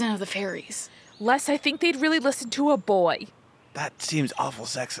awesome president of the fairies. Les, I think they'd really listen to a boy. That seems awful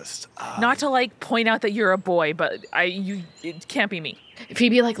sexist. Not to point out that you're a boy, but it can't be me.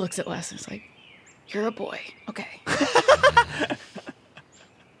 Phoebe looks at Les and is like, "You're a boy, okay."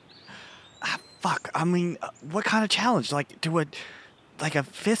 Fuck. I mean, what kind of challenge? Do a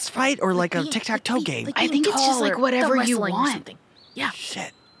fist fight or a tic-tac-toe game? I think it's just whatever you wrestling or want. something. Yeah.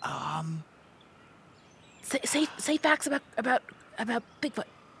 Shit. Say facts about Bigfoot.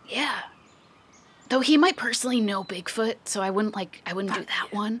 Yeah. Though he might personally know Bigfoot, so I wouldn't do that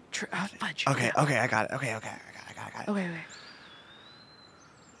one. Fudge. Okay, I got it. Okay, I got it. Okay.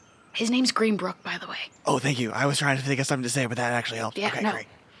 His name's Greenbrook, by the way. Oh, thank you. I was trying to think of something to say, but that actually helped. Yeah, okay, no. great.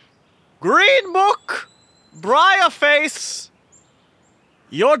 Green Book, Briarface,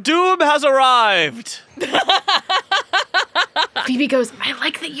 your doom has arrived. Phoebe goes, "I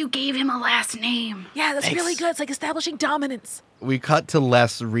like that you gave him a last name." Yeah, that's Thanks. really good. It's like establishing dominance. We cut to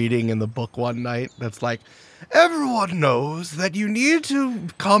Les reading in the book one night. That's like, everyone knows that you need to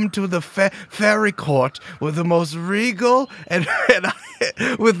come to the fairy court with the most regal and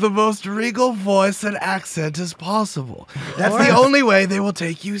with the most regal voice and accent as possible. That's the only way they will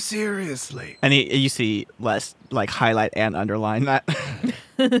take you seriously. And you see Les highlight and underline that.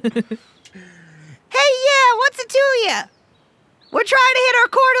 Hey, yeah, what's it to you? We're trying to hit our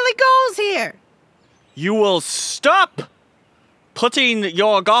quarterly goals here. You will stop putting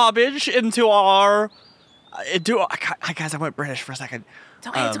your garbage into our. Guys, I went British for a second. It's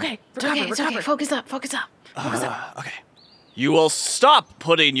okay. It's okay. It's okay. Focus up. Okay. You will stop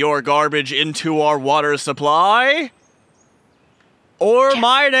putting your garbage into our water supply. Or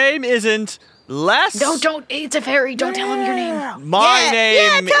my name isn't Les. No, don't. It's a fairy. Don't tell him your name. My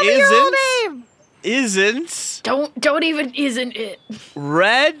name tell me your whole name. isn't Don't even. Isn't it?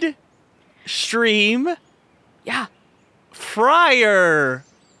 Red Stream Yeah. Fryer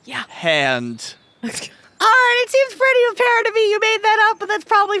Yeah. Hand. All right, it seems pretty apparent to me you made that up, but that's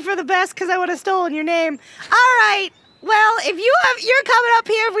probably for the best because I would have stolen your name. All right. Well, if you're coming up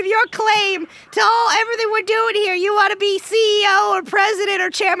here with your claim to everything we're doing here, you want to be CEO or president or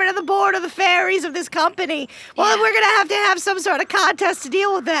chairman of the board of the fairies of this company. Well, then we're gonna have to have some sort of contest to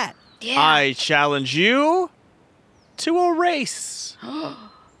deal with that. Yeah. I challenge you to a race.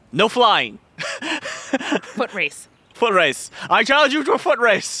 No flying. Foot race. Foot race. I challenge you to a foot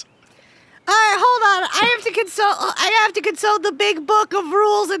race. All right, hold on. I have to consult the big book of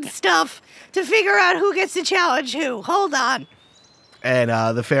rules and stuff to figure out who gets to challenge who. Hold on. And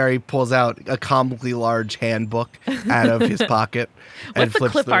the fairy pulls out a comically large handbook out of his pocket. What's and the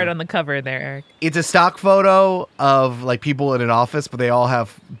flips clip through. art on the cover there, Eric? It's a stock photo of like people in an office, but they all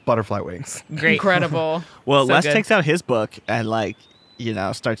have butterfly wings. Great. Incredible. Well, So Les good. takes out his book and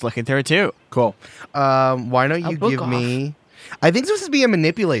starts looking through it too. Cool. Why don't you book give off. me? I think this is be a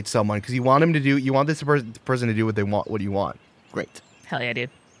manipulate someone because you want him to do. You want this person to do what they want. What do you want? Great. Hell yeah, dude.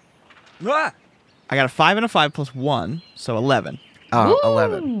 I got a 5 and a 5 plus 1, so 11.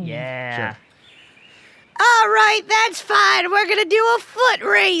 11. Yeah. All right, that's fine. We're gonna do a foot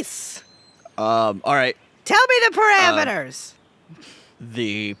race. All right. Tell me the parameters.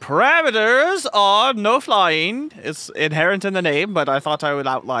 The parameters are no flying. It's inherent in the name, but I thought I would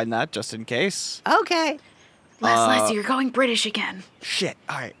outline that just in case. Okay. Leslie, you're going British again. Shit.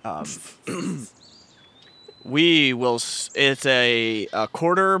 All right. We will. It's a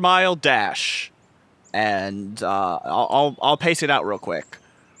quarter-mile dash, and I'll pace it out real quick.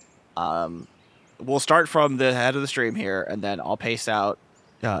 We'll start from the head of the stream here, and then I'll pace out.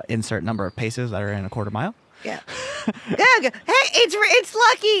 Insert number of paces that are in a quarter mile. Yeah. Yeah. Hey, it's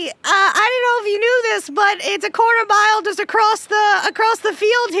lucky. I don't know if you knew this, but it's a quarter mile just across the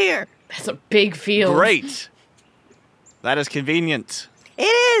field here. That's a big field. Great. That is convenient. It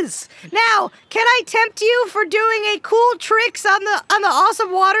is. Now, can I tempt you for doing a cool tricks on the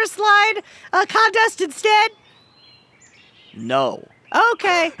awesome water slide contest instead? No.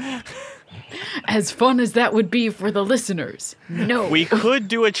 Okay. As fun as that would be for the listeners. No. We could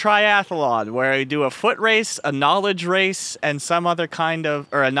do a triathlon where we do a foot race, a knowledge race, and some other kind of,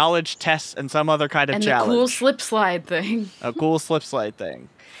 or a knowledge test and some other kind of and challenge. the cool slip slide thing. A cool slip slide thing.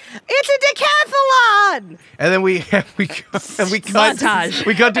 It's a decathlon. And then we cut Montage.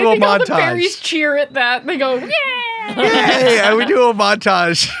 We cut to I a think all the montage. fairies cheer at that. They go, yeah. Yay! And we do a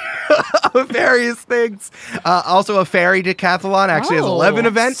montage of various things. Also, a fairy decathlon actually has 11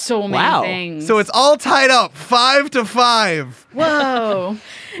 events. So many Wow. things. So it's all tied up 5-5. Whoa.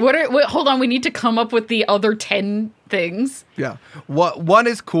 Hold on. We need to come up with the other 10 things. Yeah. One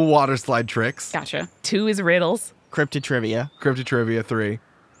is cool water slide tricks. Gotcha. 2 is riddles. Cryptid trivia. Cryptid trivia 3.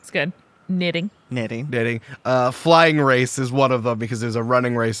 It's good. Knitting. Knitting. Knitting. Flying race is one of them because there's a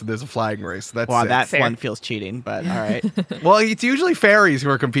running race and there's a flying race. That's Wow, it. that Fair. one feels cheating, but all right. Well, it's usually fairies who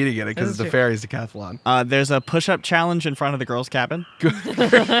are competing in it because That's it's a true. fairies decathlon. There's a push-up challenge in front of the girls' cabin. Great.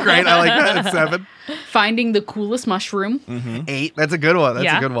 I like that. At 7. Finding the coolest mushroom. 8. That's a good one. That's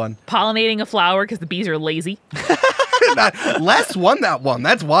Yeah. a good one. Pollinating a flower because the bees are lazy. Les won that one.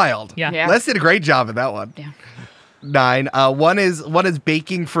 That's wild. Yeah. Yeah. Les did a great job at that one. Yeah. 9. One is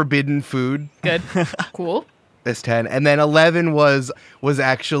baking forbidden food. Good. Cool. That's 10. And then 11 was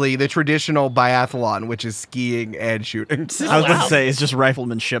actually the traditional biathlon, which is skiing and shooting. I was going to say, it's just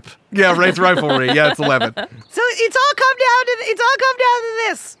riflemanship. Yeah, right. It's riflery. Yeah, it's 11. So it's all come down to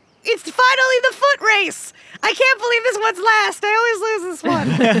this. It's finally the foot race. I can't believe this one's last. I always lose this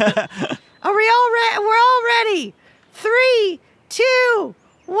one. Are we all ready? We're all ready. 3, 2,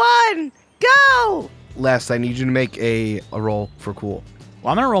 1, go. Les, I need you to make a roll for cool.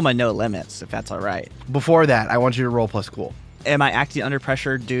 Well, I'm going to roll my no limits, if that's all right. Before that, I want you to roll plus cool. Am I acting under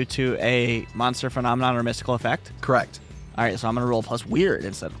pressure due to a monster phenomenon or mystical effect? Correct. All right, so I'm going to roll plus weird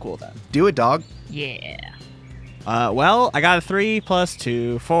instead of cool then. Do it, dog. Yeah. Well, I got a 3 plus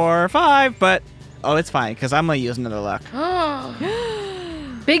 2, 4, 5, but oh, it's fine because I'm going to use another luck.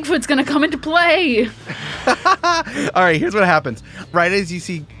 Bigfoot's going to come into play. All right, here's what happens. Right as you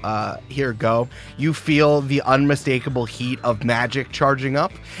see here go, you feel the unmistakable heat of magic charging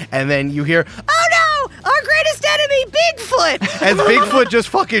up, and then you hear, Oh no! Our greatest enemy, Bigfoot. as Bigfoot just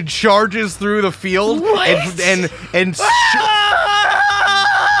fucking charges through the field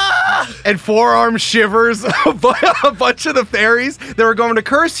and forearm shivers a bunch of the fairies that are going to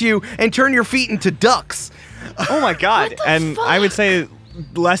curse you and turn your feet into ducks. Oh my god. And I would say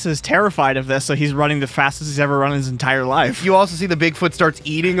Les is terrified of this, so he's running the fastest he's ever run in his entire life. You also see the Bigfoot starts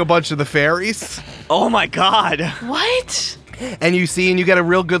eating a bunch of the fairies. Oh my god. What? And you get a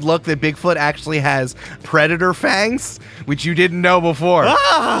real good look that Bigfoot actually has predator fangs, which you didn't know before.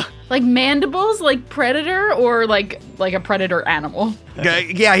 Like mandibles, like predator, or like a predator animal?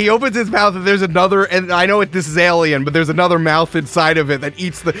 Yeah, he opens his mouth and there's another, and I know this is alien, but there's another mouth inside of it that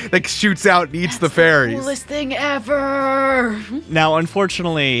shoots out and eats the fairies. Coolest thing ever. Now,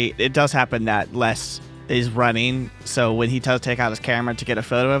 unfortunately, it does happen that Les is running, so when he does take out his camera to get a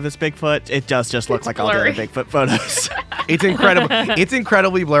photo of this Bigfoot, it does just look like all the other blurry. Bigfoot photos. It's incredible. It's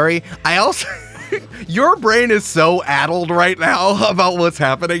incredibly blurry. I also Your brain is so addled right now about what's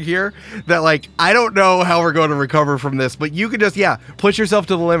happening here that, like, I don't know how we're going to recover from this, but you can just, push yourself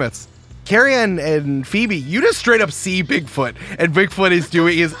to the limits. Carrie and Phoebe, you just straight up see Bigfoot, and Bigfoot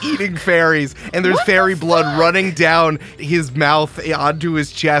is eating fairies, and there's fairy blood running down his mouth onto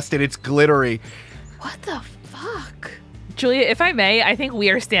his chest, and it's glittery. What the fuck? Julia, if I may, I think we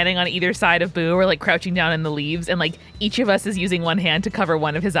are standing on either side of Boo. We're like crouching down in the leaves, and like each of us is using one hand to cover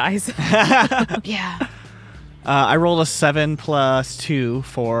one of his eyes. Yeah. I rolled a 7 + 2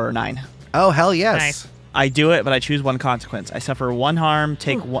 for 9. Oh, hell yes. Nice. I do it, but I choose one consequence. I suffer 1 harm,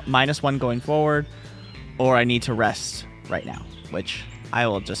 take -1 going forward, or I need to rest right now, which I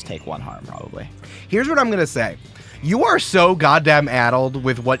will just take 1 harm probably. Here's what I'm going to say. You are so goddamn addled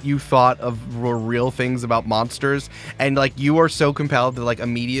with what you thought of were real things about monsters, and like you are so compelled that like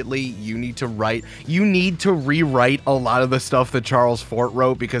immediately you need to rewrite a lot of the stuff that Charles Fort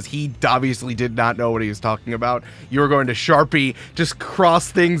wrote because he obviously did not know what he was talking about. You are going to Sharpie, just cross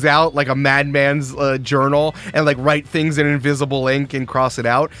things out like a madman's journal and like write things in invisible ink and cross it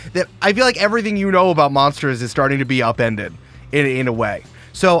out. That I feel like everything you know about monsters is starting to be upended in a way.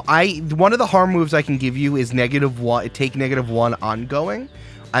 So one of the harm moves I can give you is -1. Take -1 ongoing.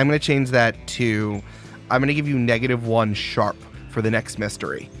 I'm going to change that to, I'm going to give you -1 sharp for the next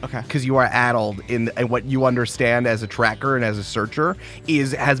mystery. Okay. Because you are addled and what you understand as a tracker and as a searcher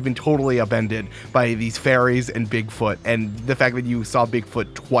has been totally upended by these fairies and Bigfoot, and the fact that you saw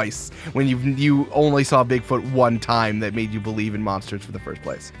Bigfoot twice when you only saw Bigfoot one time that made you believe in monsters for the first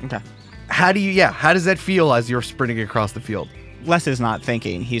place. Okay. How does that feel as you're sprinting across the field? Les is not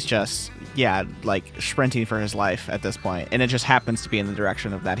thinking. He's just, like sprinting for his life at this point. And it just happens to be in the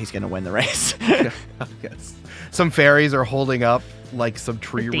direction of that he's going to win the race. Yes. Some fairies are holding up like some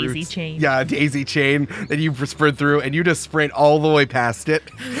tree A daisy roots. chain. Yeah, a daisy chain that you sprint through, and you just sprint all the way past it.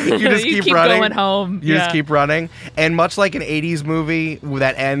 You just You keep running. going home. You Yeah. just keep running. And much like an 80s movie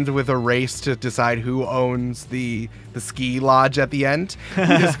that ends with a race to decide who owns the ski lodge at the end,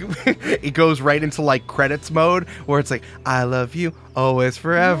 it goes right into like credits mode where it's like, I love you, always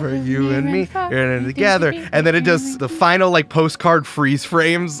forever, you and me, and together. And then it does the final like postcard freeze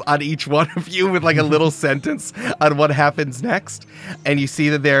frames on each one of you with like a little sentence on what happens next. And you see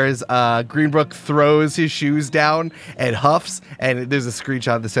that there's Greenbrook throws his shoes down and huffs, and there's a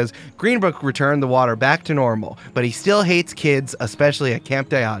screenshot that says Greenbrook returned the water back to normal, but he still hates kids, especially at Camp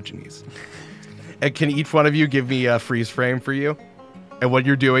Diogenes. And can each one of you give me a freeze frame for you and what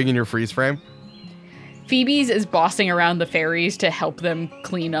you're doing in your freeze frame? Phoebe's is bossing around the fairies to help them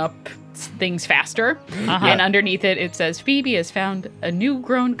clean up things faster. Uh-huh. And underneath it, it says, Phoebe has found a new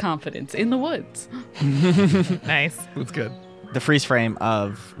grown confidence in the woods. Nice. That's good. The freeze frame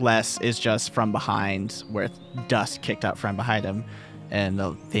of Les is just from behind, with dust kicked up from behind him. And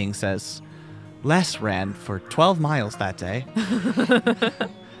the thing says, Les ran for 12 miles that day.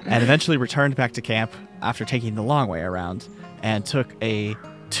 And eventually returned back to camp after taking the long way around and took a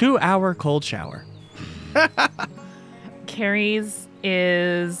 2-hour cold shower. Carrie's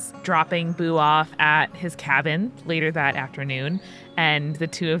is dropping Boo off at his cabin later that afternoon, and the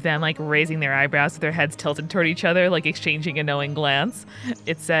two of them like raising their eyebrows with their heads tilted toward each other, like exchanging a knowing glance.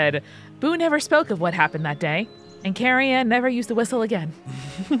 It said, Boo never spoke of what happened that day, and Carrie Ann never used the whistle again.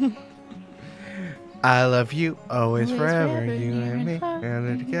 I love you, always forever, you and me, and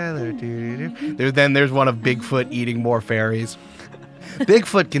they're together. There's one of Bigfoot eating more fairies.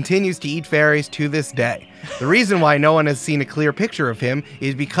 Bigfoot continues to eat fairies to this day. The reason why no one has seen a clear picture of him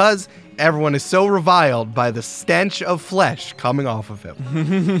is because everyone is so reviled by the stench of flesh coming off of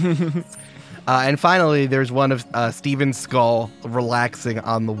him. And finally, there's one of Stephen's skull relaxing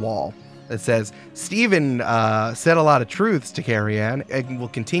on the wall. It says, Stephen said a lot of truths to Carrie Ann and will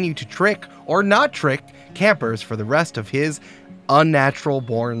continue to trick or not trick campers for the rest of his unnatural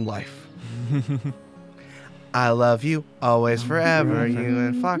born life. I love you, always, forever, you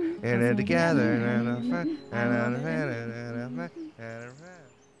and far, and then together.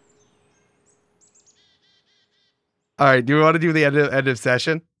 All right, do we want to do the end of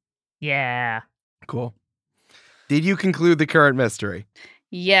session? Yeah, Cool. Did you conclude the current mystery?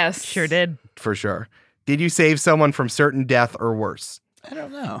 Yes. sure did. For sure. Did you save someone from certain death or worse? I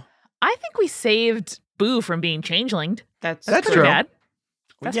don't know. I think we saved Boo from being changelinged. That's That's Pretty true. bad.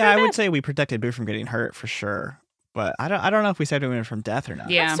 That's I pretty would bad. say we protected Boo from getting hurt for sure. But I don't know if we saved him from death or not.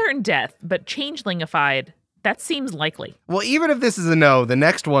 Yeah. Not certain death, but changelingified. That seems likely. Well, even if this is a no, the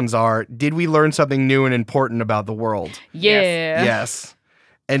next ones are, did we learn something new and important about the world? Yeah. Yes.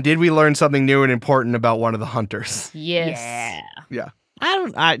 And did we learn something new and important about one of the hunters? Yes. Yeah.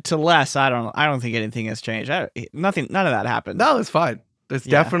 To Les, I don't think anything has changed. None of that happened. No, it's fine. It's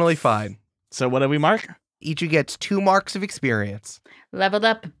Yeah. definitely fine. So what do we mark? Each of you gets 2 marks of experience. Leveled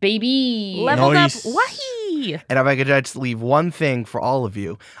up, baby. Leveled Nice. up. Wahee! And if I could just leave one thing for all of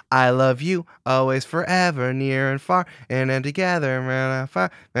you, I love you always, forever, near and far, and then together, man,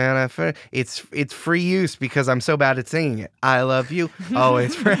 it's free use because I'm so bad at singing it. I love you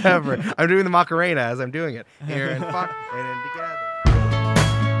always, forever. I'm doing the Macarena as I'm doing it, near and far, and then together.